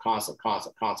constant.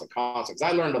 Because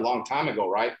I learned a long time ago,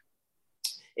 right?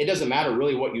 It doesn't matter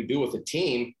really what you do with the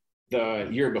team the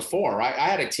year before, right? I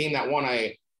had a team that won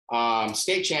a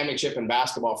state championship in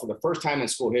basketball for the first time in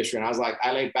school history. And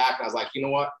I laid back and I was like, you know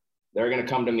what? They're going to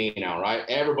come to me now, right?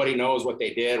 Everybody knows what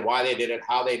they did, why they did it,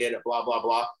 how they did it, blah, blah,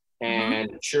 blah.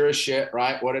 And sure as shit,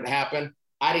 right? What had happened?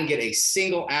 I didn't get a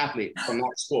single athlete from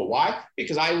that school. Why?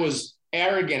 Because I was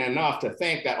arrogant enough to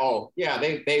think that, oh yeah,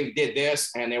 they did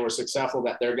this and they were successful,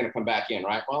 that they're going to come back in,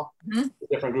 right? Well, it's a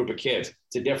different group of kids.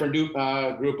 It's a different group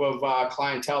of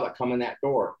clientele that come in that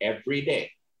door every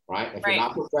day, right? If you're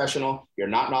not professional, you're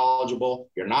not knowledgeable,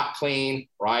 you're not clean,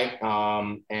 right?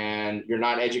 And you're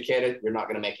not educated, you're not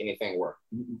going to make anything work.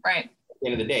 Right. At the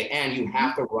end of the day, and you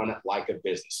have to run it like a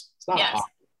business. It's not a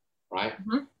hobby, right?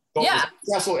 So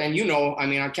successful, and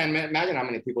I can't imagine how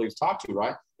many people you've talked to,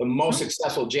 right? The most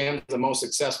successful gyms, the most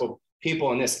successful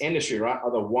people in this industry, right,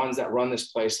 are the ones that run this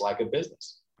place like a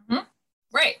business.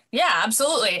 Right. Yeah,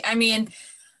 absolutely. I mean,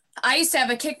 I used to have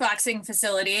a kickboxing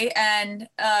facility, and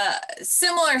a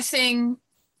similar thing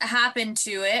happened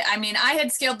to it. I mean, I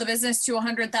had scaled the business to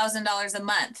 $100,000 a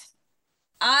month.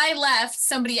 I left,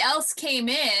 somebody else came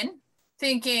in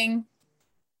thinking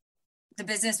the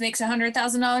business makes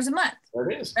 $100,000 a month. There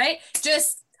it is. Right?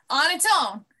 Just on its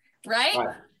own,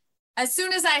 right? As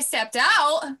soon as I stepped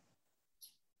out,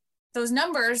 those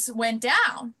numbers went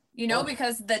down,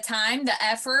 because the time, the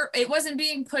effort, it wasn't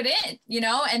being put in,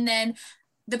 and then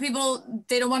the people,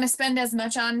 they don't want to spend as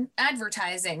much on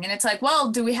advertising. And it's like,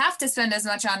 well, do we have to spend as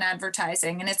much on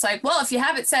advertising? And it's like, well, if you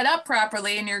have it set up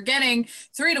properly and you're getting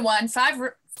 3-to-1,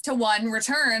 5-to-1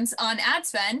 returns on ad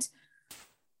spend,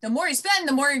 the more you spend,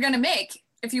 the more you're going to make.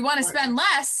 If you want to spend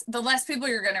less, the less people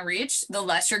you're going to reach, the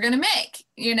less you're going to make.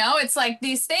 It's like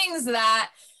these things that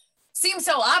seem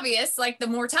so obvious, like the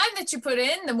more time that you put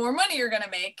in, the more money you're going to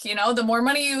make. The more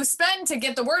money you spend to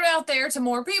get the word out there to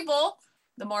more people,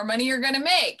 the more money you're going to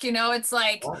make. It's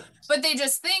like, but they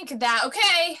just think that,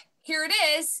 okay, here it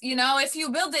is. If you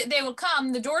build it, they will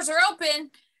come. The doors are open.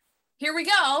 Here we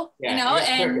go. Yeah, you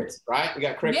got crickets, right? You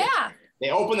got crickets. Yeah. They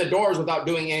open the doors without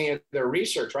doing any of their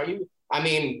research, right?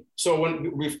 So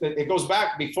when it goes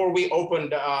back before we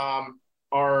opened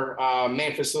our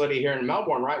main facility here in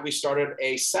Melbourne, right? We started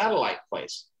a satellite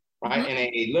place, right? In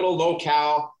a little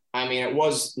locale. It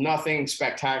was nothing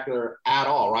spectacular at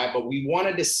all, right? But we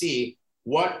wanted to see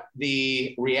what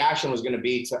the reaction was going to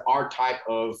be to our type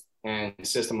of and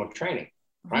system of training,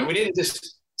 right? We didn't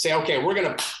just say, okay, we're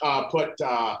going to put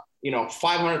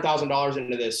 $500,000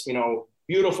 into this,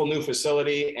 beautiful new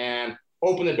facility and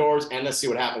open the doors and let's see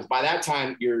what happens. By that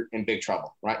time, you're in big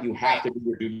trouble, right? You have to do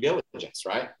your due diligence,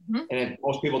 right? And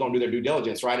most people don't do their due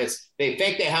diligence, right? They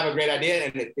think they have a great idea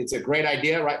and it's a great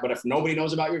idea, right? But if nobody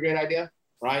knows about your great idea,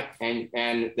 right?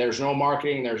 And there's no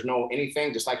marketing, there's no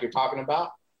anything, just like you're talking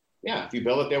about. Yeah, if you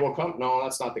build it, they will come. No,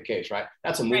 that's not the case, right?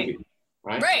 That's a movie,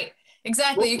 right? Right,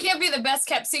 exactly. You can't be the best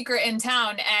kept secret in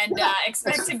town and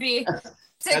expect to be successful.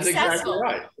 That's exactly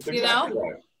right. That's exactly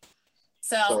right.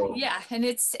 So yeah, and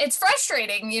it's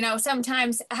frustrating,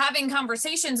 sometimes having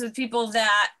conversations with people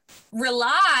that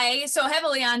rely so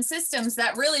heavily on systems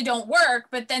that really don't work,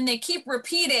 but then they keep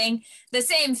repeating the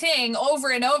same thing over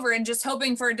and over and just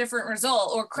hoping for a different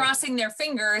result or crossing their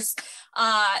fingers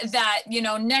that,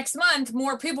 next month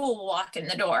more people will walk in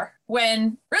the door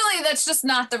when really that's just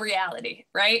not the reality,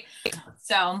 right?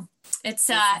 So it's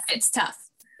tough.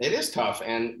 It is tough.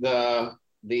 And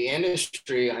the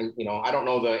industry, I don't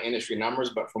know the industry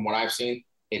numbers, but from what I've seen,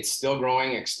 it's still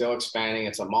growing. It's still expanding.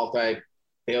 It's a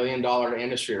multi-billion-dollar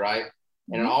industry, right?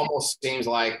 And it almost seems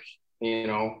like,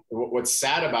 what's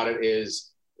sad about it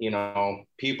is,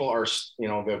 people are,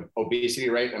 the obesity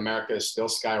rate in America is still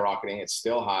skyrocketing. It's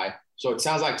still high. So it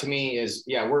sounds like to me is,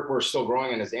 yeah, we're still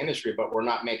growing in this industry, but we're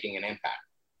not making an impact.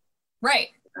 Right.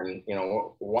 And,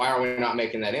 why are we not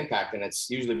making that impact? And it's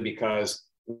usually because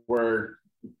we're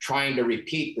trying to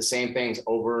repeat the same things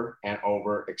over and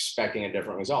over, expecting a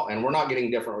different result. And we're not getting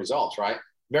different results, right?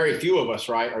 Very few of us,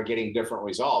 right, are getting different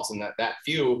results. And that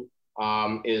few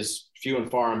is few and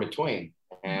far in between.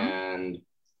 And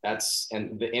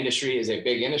the industry is a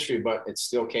big industry, but it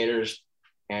still caters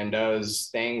and does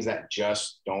things that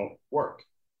just don't work.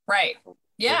 Right.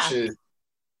 Yeah.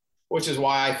 Which is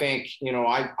why I think,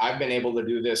 I've been able to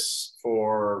do this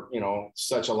for,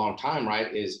 such a long time,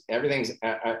 right? Is everything's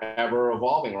ever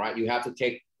evolving, right? You have to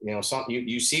take,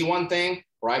 you see one thing,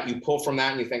 right? You pull from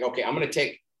that and you think, okay, I'm going to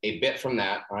take a bit from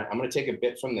that, right? I'm going to take a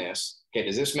bit from this. Okay,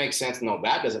 does this make sense? No,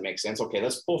 that doesn't make sense. Okay,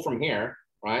 let's pull from here,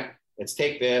 right? Let's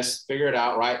take this, figure it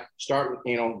out, right? Start,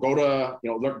 go to,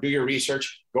 do your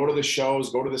research, go to the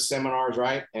shows, go to the seminars,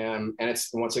 right? And it's,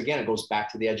 once again, it goes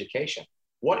back to the education.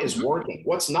 What is working?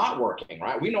 What's not working,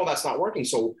 right? We know that's not working.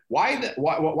 So why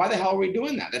the hell are we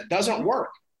doing that? That doesn't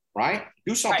work, right?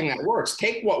 Do something that works.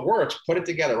 Take what works, put it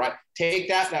together, right? Take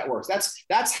that works.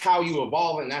 That's how you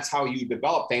evolve, and that's how you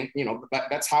develop things.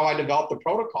 That's how I developed the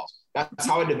protocols. That's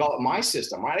how I developed my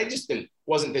system, right? I just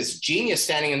wasn't this genius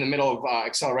standing in the middle of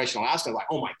acceleration Alaska, like,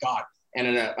 oh my God, and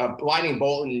in a lightning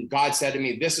bolt, and God said to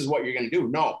me, this is what you're going to do.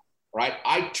 No, right?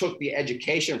 I took the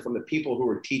education from the people who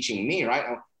were teaching me,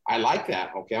 right? I like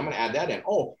that. Okay, I'm going to add that in.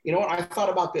 Oh, you know what? I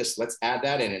thought about this. Let's add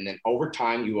that in. And then over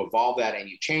time, you evolve that and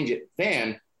you change it.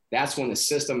 Then that's when the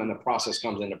system and the process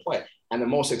comes into play. And the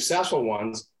most successful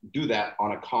ones do that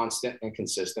on a constant and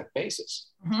consistent basis.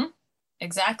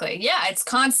 Exactly. Yeah, it's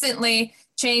constantly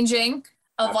changing,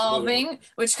 evolving, Absolutely.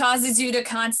 Which causes you to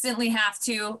constantly have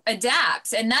to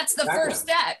adapt. And that's the first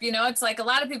step. It's like a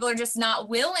lot of people are just not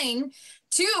willing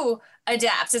to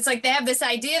adapt. It's like they have this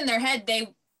idea in their head.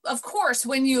 Of course,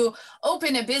 when you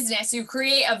open a business, you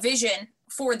create a vision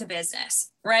for the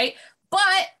business, right? But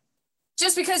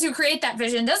just because you create that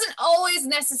vision doesn't always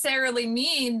necessarily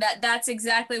mean that that's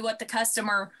exactly what the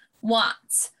customer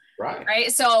wants.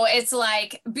 Right. So it's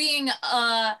like being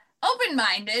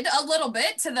open-minded a little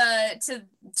bit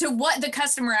to what the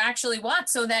customer actually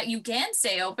wants so that you can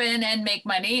stay open and make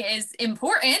money is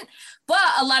important. But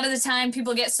a lot of the time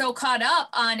people get so caught up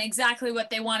on exactly what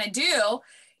they want to do,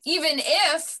 even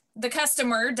if the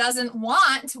customer doesn't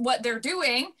want what they're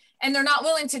doing and they're not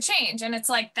willing to change. And it's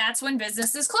like, that's when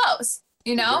businesses close,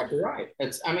 Exactly right.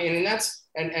 And that's,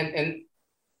 and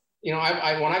when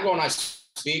I go and I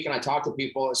speak and I talk to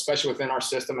people, especially within our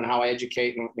system and how I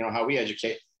educate and, how we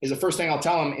educate, is the first thing I'll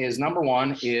tell them is, number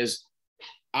one is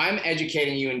I'm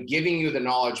educating you and giving you the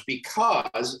knowledge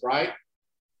because, right,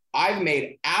 I've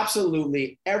made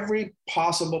absolutely every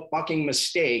possible fucking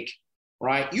mistake,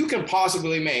 right, you can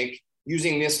possibly make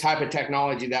using this type of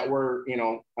technology that we're,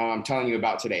 telling you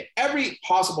about today. Every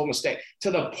possible mistake,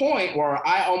 to the point where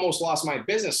I almost lost my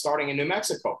business starting in New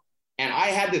Mexico. And I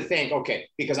had to think, okay,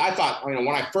 because I thought, when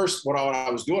I first, what I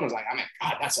was doing, I was like, oh my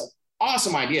God, that's an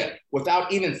awesome idea,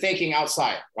 without even thinking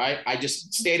outside, right? I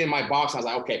just stayed in my box. I was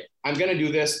like, okay, I'm going to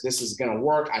do this. This is going to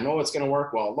work. I know it's going to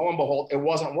work. Well, lo and behold, it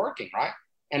wasn't working, right?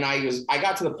 And I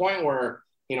got to the point where,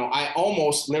 I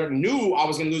almost knew I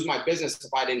was going to lose my business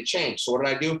if I didn't change. So what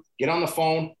did I do? Get on the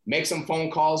phone, make some phone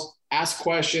calls, ask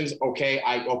questions.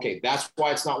 Okay, that's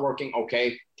why it's not working.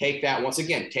 Okay, take that. Once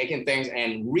again, taking things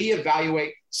and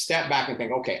reevaluate, step back and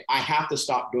think, okay, I have to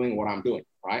stop doing what I'm doing,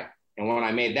 right? And when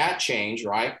I made that change,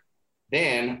 right,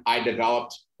 then I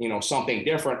developed, something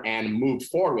different and moved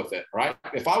forward with it, right?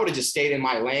 If I would have just stayed in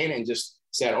my lane and just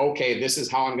said, okay, this is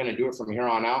how I'm going to do it from here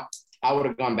on out, I would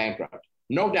have gone bankrupt.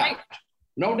 No doubt.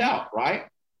 No doubt, right?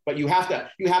 But you have to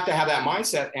have that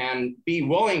mindset and be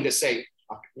willing to say,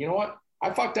 you know what?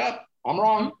 I fucked up. I'm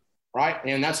wrong, right?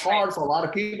 And that's hard for a lot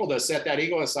of people to set that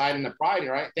ego aside and the pride,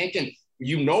 right? Thinking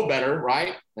better,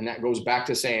 right? And that goes back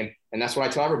to saying, and that's what I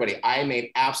tell everybody, I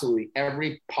made absolutely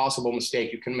every possible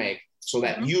mistake you can make so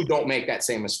that you don't make that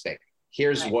same mistake.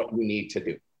 Here's what you need to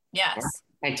do. Yes.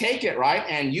 Right? And take it, right?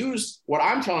 And use what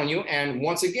I'm telling you. And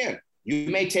once again,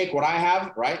 you may take what I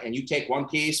have, right? And you take one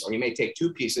piece, or you may take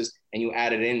two pieces and you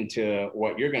add it into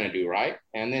what you're going to do, right?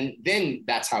 And then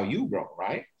that's how you grow,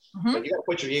 right? But you got to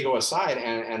put your ego aside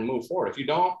and move forward. If you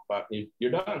don't, but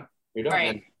you're done. You're done. Right.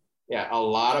 And yeah, a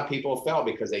lot of people fail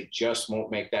because they just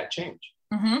won't make that change.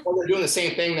 Or they're doing the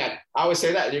same thing that I always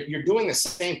say that you're doing the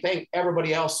same thing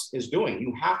everybody else is doing.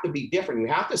 You have to be different. You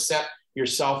have to set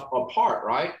yourself apart,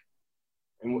 right?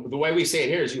 And the way we say it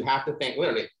here is you have to think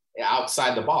literally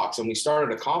outside the box. And we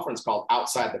started a conference called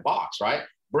Outside the Box, right?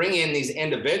 Bring in these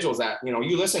individuals that, you know,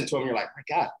 you listen to them, you're like, my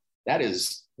God, that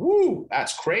is, woo,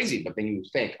 that's crazy. But then you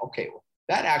think, okay, well,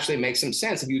 that actually makes some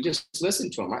sense. If you just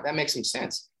listen to them, right? That makes some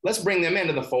sense. Let's bring them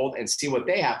into the fold and see what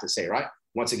they have to say, right?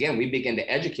 Once again, we begin to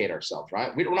educate ourselves,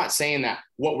 right? We're not saying that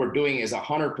what we're doing is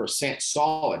 100%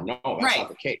 solid. No, that's not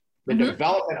the case. The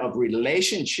development of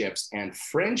relationships and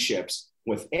friendships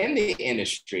within the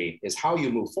industry is how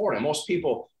you move forward. And most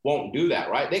people won't do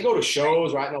that, right? They go to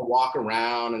shows, right? And they'll walk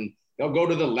around and they'll go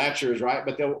to the lectures, right?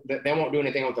 But they won't do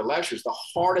anything with the lectures. The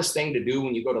hardest thing to do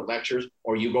when you go to lectures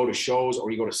or you go to shows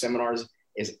or you go to seminars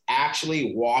is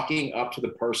actually walking up to the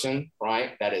person,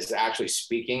 right, that is actually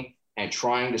speaking and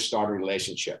trying to start a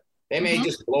relationship. They may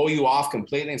just blow you off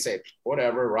completely and say,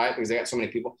 whatever, right? Because they got so many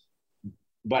people.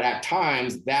 But at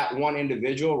times that one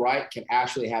individual, right, can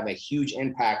actually have a huge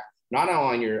impact, not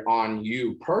only on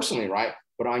you personally, right,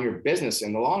 but on your business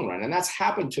in the long run. And that's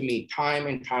happened to me time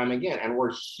and time again. And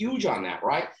we're huge on that,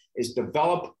 right? Is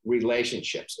develop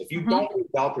relationships. If you don't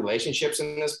develop relationships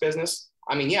in this business,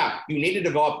 I mean, yeah, you need to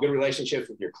develop good relationships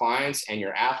with your clients and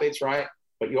your athletes, right?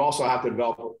 But you also have to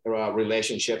develop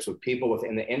relationships with people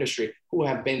within the industry who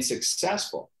have been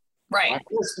successful. Right.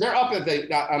 They're up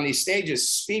on these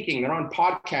stages speaking. They're on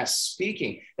podcasts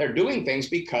speaking. They're doing things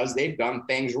because they've done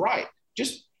things right.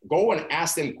 Just go and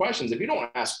ask them questions. If you don't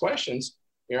ask questions,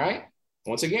 you're right.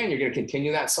 Once again, you're going to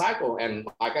continue that cycle. And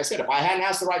like I said, if I hadn't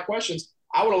asked the right questions,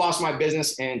 I would have lost my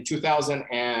business in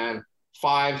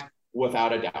 2005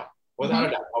 without a doubt. Without a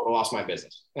doubt, I would have lost my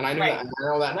business. And I knew that. And I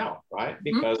know that now, right?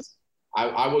 Because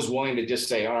I was willing to just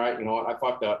say, all right, you know what? I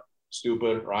fucked up.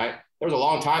 Stupid, right? There was a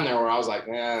long time there where I was like,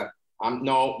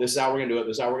 no, this is how we're going to do it.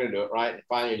 This is how we're going to do it, right? And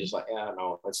finally, you're just like,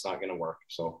 no, it's not going to work.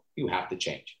 So you have to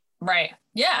change. Right.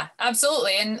 Yeah,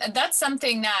 absolutely. And that's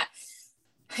something that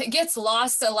gets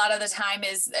lost a lot of the time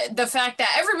is the fact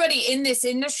that everybody in this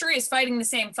industry is fighting the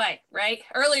same fight, right?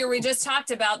 Earlier, we just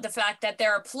talked about the fact that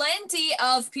there are plenty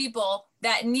of people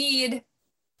that need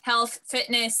health,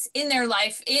 fitness in their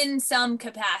life in some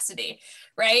capacity,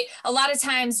 right? A lot of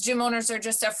times gym owners are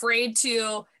just afraid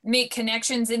to make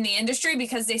connections in the industry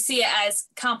because they see it as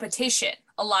competition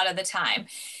a lot of the time.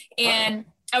 And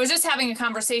I was just having a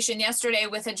conversation yesterday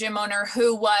with a gym owner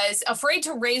who was afraid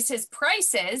to raise his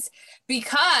prices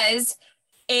because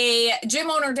a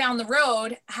gym owner down the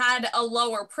road had a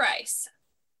lower price,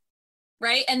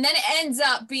 right? And then it ends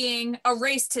up being a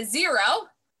race to zero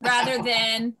rather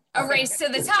than a race to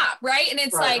the top, right? And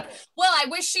it's like, well, I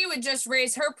wish she would just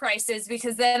raise her prices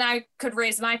because then I could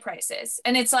raise my prices.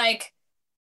 And it's like,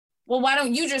 well, why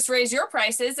don't you just raise your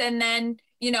prices and then,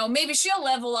 you know, maybe she'll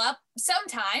level up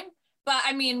sometime. But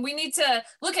I mean, we need to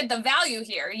look at the value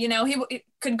here. You know, he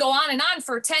could go on and on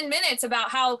for 10 minutes about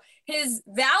how his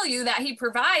value that he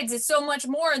provides is so much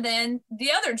more than the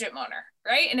other gym owner,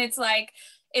 right? And it's like,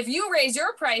 if you raise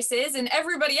your prices and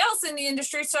everybody else in the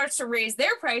industry starts to raise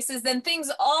their prices, then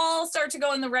things all start to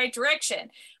go in the right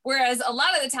direction. Whereas a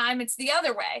lot of the time it's the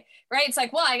other way, right? It's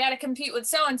like, well, I got to compete with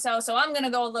so-and-so, so I'm going to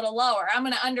go a little lower. I'm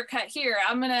going to undercut here.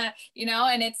 I'm going to, you know,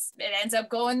 and it ends up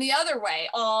going the other way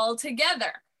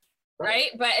altogether, right?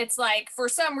 But it's like, for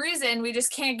some reason, we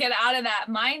just can't get out of that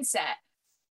mindset.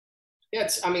 Yeah,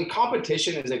 I mean,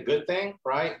 competition is a good thing,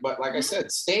 right? But like I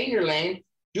said, stay in your lane.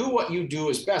 Do what you do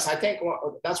is best. I think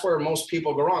that's where most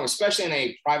people go wrong, especially in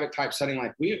a private type setting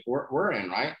like we're in,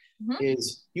 right?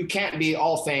 Is you can't be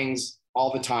all things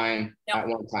all the time at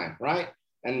one time, right?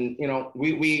 And, you know,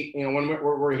 we you know, when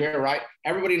we're here, right,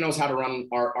 everybody knows how to run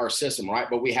our system, right?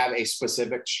 But we have a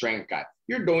specific strength guide.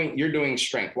 You're doing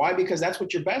strength. Why? Because that's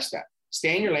what you're best at.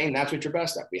 Stay in your lane. That's what you're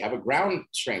best at. We have a ground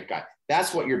strength guide.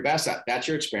 That's what you're best at. That's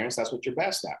your experience. That's what you're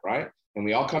best at, right? And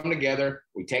we all come together,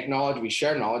 we take knowledge, we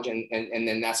share knowledge, and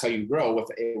then that's how you grow with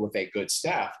a good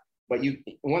staff. But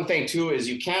one thing too is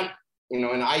you can't, you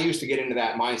know, and I used to get into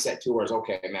that mindset too, where it's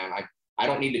okay, man, I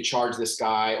don't need to charge this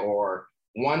guy. Or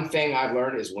one thing I've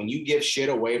learned is when you give shit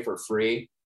away for free,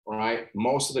 right,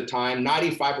 most of the time,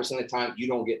 95% of the time, you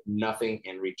don't get nothing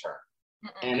in return.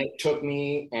 And it took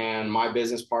me and my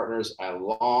business partners a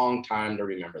long time to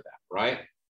remember that, right?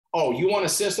 Oh, you want a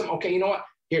system? Okay, you know what?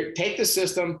 Here, take the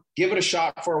system, give it a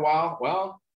shot for a while.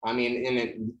 Well, I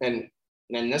mean, and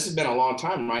this has been a long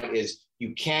time, right? Is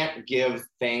you can't give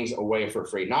things away for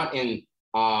free, not in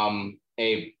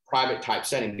a private type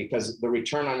setting, because the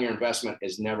return on your investment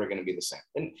is never going to be the same.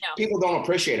 And people don't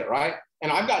appreciate it, right?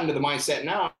 And I've gotten to the mindset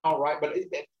now, right? But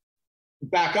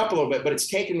back up a little bit, but it's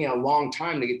taken me a long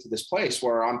time to get to this place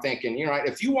where I'm thinking, you know, right,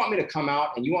 if you want me to come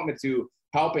out and you want me to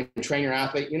help and train your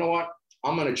athlete, you know what?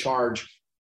 I'm going to charge.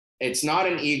 It's not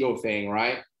an ego thing,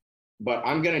 right? But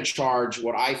I'm going to charge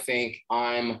what I think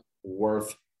I'm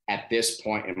worth at this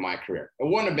point in my career. It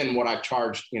wouldn't have been what I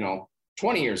charged, you know,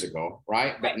 20 years ago,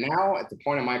 right? But now at the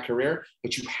point in my career,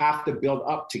 but you have to build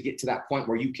up to get to that point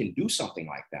where you can do something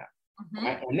like that.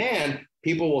 Right? And then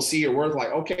people will see your worth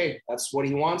like, okay, that's what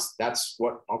he wants. That's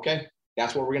what we're going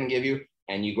to give you.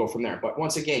 And you go from there. But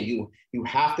once again, you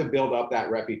have to build up that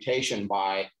reputation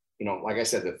by, you know, like I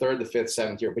said, the 3rd, the 5th,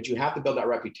 7th year, but you have to build that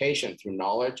reputation through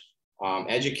knowledge,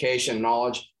 education,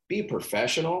 knowledge, be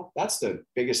professional. That's the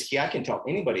biggest key I can tell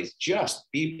anybody is just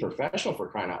be professional, for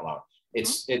crying out loud.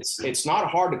 It's not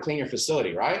hard to clean your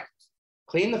facility, right?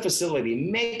 Clean the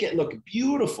facility, make it look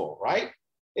beautiful, right?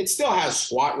 It still has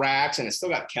squat racks and it's still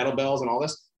got kettlebells and all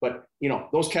this, but you know,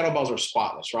 those kettlebells are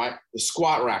spotless, right? The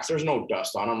squat racks, there's no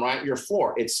dust on them, right? Your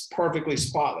floor, it's perfectly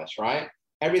spotless, right?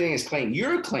 Everything is clean.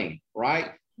 You're clean,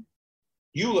 right?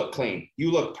 You look clean. You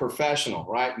look professional,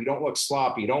 right? You don't look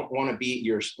sloppy. You don't want to be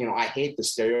I hate the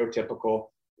stereotypical,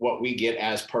 what we get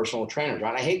as personal trainers,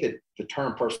 right? I hate the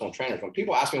term personal trainers. When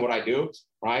people ask me what I do,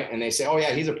 right? And they say, oh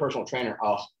yeah, he's a personal trainer.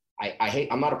 Oh,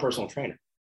 I'm not a personal trainer.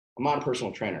 I'm not a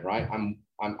personal trainer, right? I'm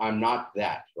not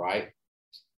that, right?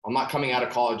 I'm not coming out of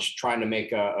college trying to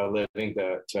make a living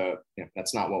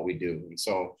that's not what we do. And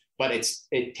so, but it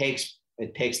takes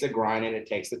the grind and it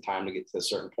takes the time to get to a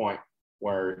certain point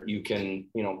where you can,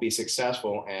 you know, be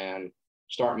successful and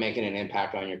start making an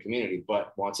impact on your community.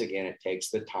 But once again, it takes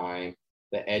the time,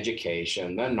 the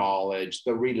education, the knowledge,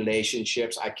 the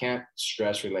relationships. I can't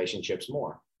stress relationships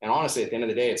more. And honestly, at the end of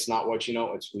the day, it's not what you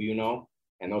know, it's who you know.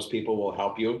 And those people will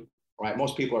help you, right?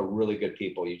 Most people are really good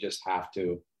people. You just have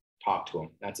to talk to them.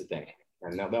 That's the thing.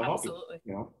 And they'll help you.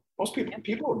 You know, most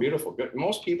people are beautiful. Good.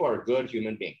 Most people are good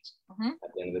human beings at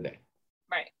the end of the day.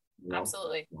 Right. You know?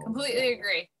 Absolutely. Completely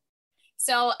agree.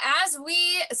 So as we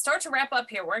start to wrap up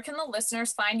here, where can the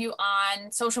listeners find you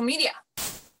on social media?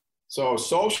 So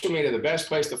social media, the best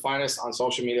place to find us on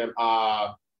social media,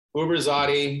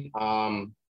 Uberzati.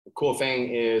 The cool thing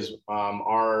is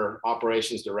our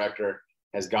operations director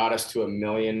has got us to 1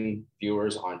 million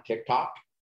viewers on TikTok.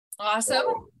 Awesome.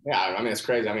 So, yeah, I mean, it's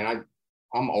crazy. I mean,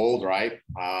 I'm old, right?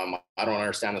 I don't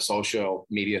understand the social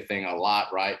media thing a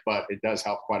lot, right? But it does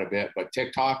help quite a bit. But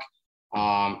TikTok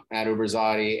at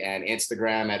Uberzati and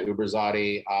Instagram at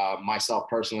Uberzati. Myself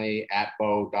personally at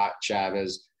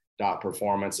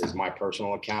Beau.Chavez.Performance is my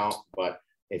personal account. But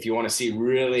if you want to see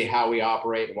really how we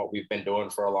operate and what we've been doing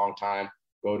for a long time,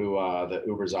 go to the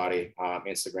Uberzati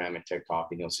Instagram and TikTok,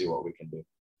 and you'll see what we can do.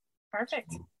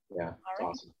 Perfect. Yeah, right.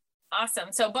 Awesome.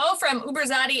 Awesome. So Beau from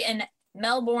Uberzati in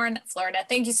Melbourne, Florida.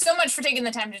 Thank you so much for taking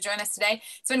the time to join us today.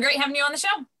 It's been great having you on the show.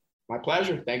 My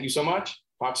pleasure. Thank you so much.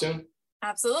 Talk soon.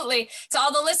 Absolutely. To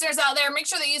all the listeners out there, make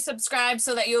sure that you subscribe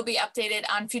so that you'll be updated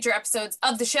on future episodes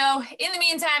of the show. In the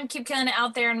meantime, keep killing it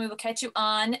out there, and we will catch you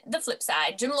on the flip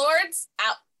side. Gym Lords,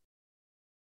 out.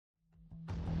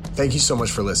 Thank you so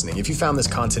much for listening. If you found this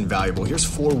content valuable, here's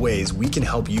 4 ways we can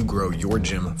help you grow your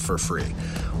gym for free.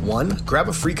 1, grab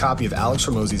a free copy of Alex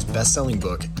Hormozi's best-selling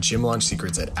book, Gym Launch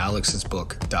Secrets, at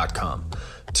alexsbook.com.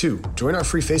 2, join our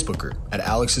free Facebook group at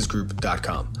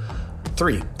alexsgroup.com.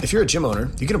 3, if you're a gym owner,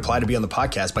 you can apply to be on the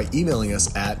podcast by emailing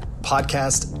us at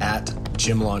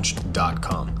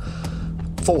podcast@gymlaunch.com.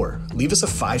 4, leave us a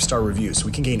 5-star review so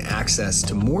we can gain access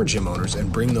to more gym owners and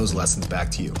bring those lessons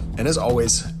back to you. And as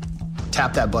always,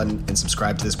 tap that button and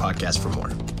subscribe to this podcast for more.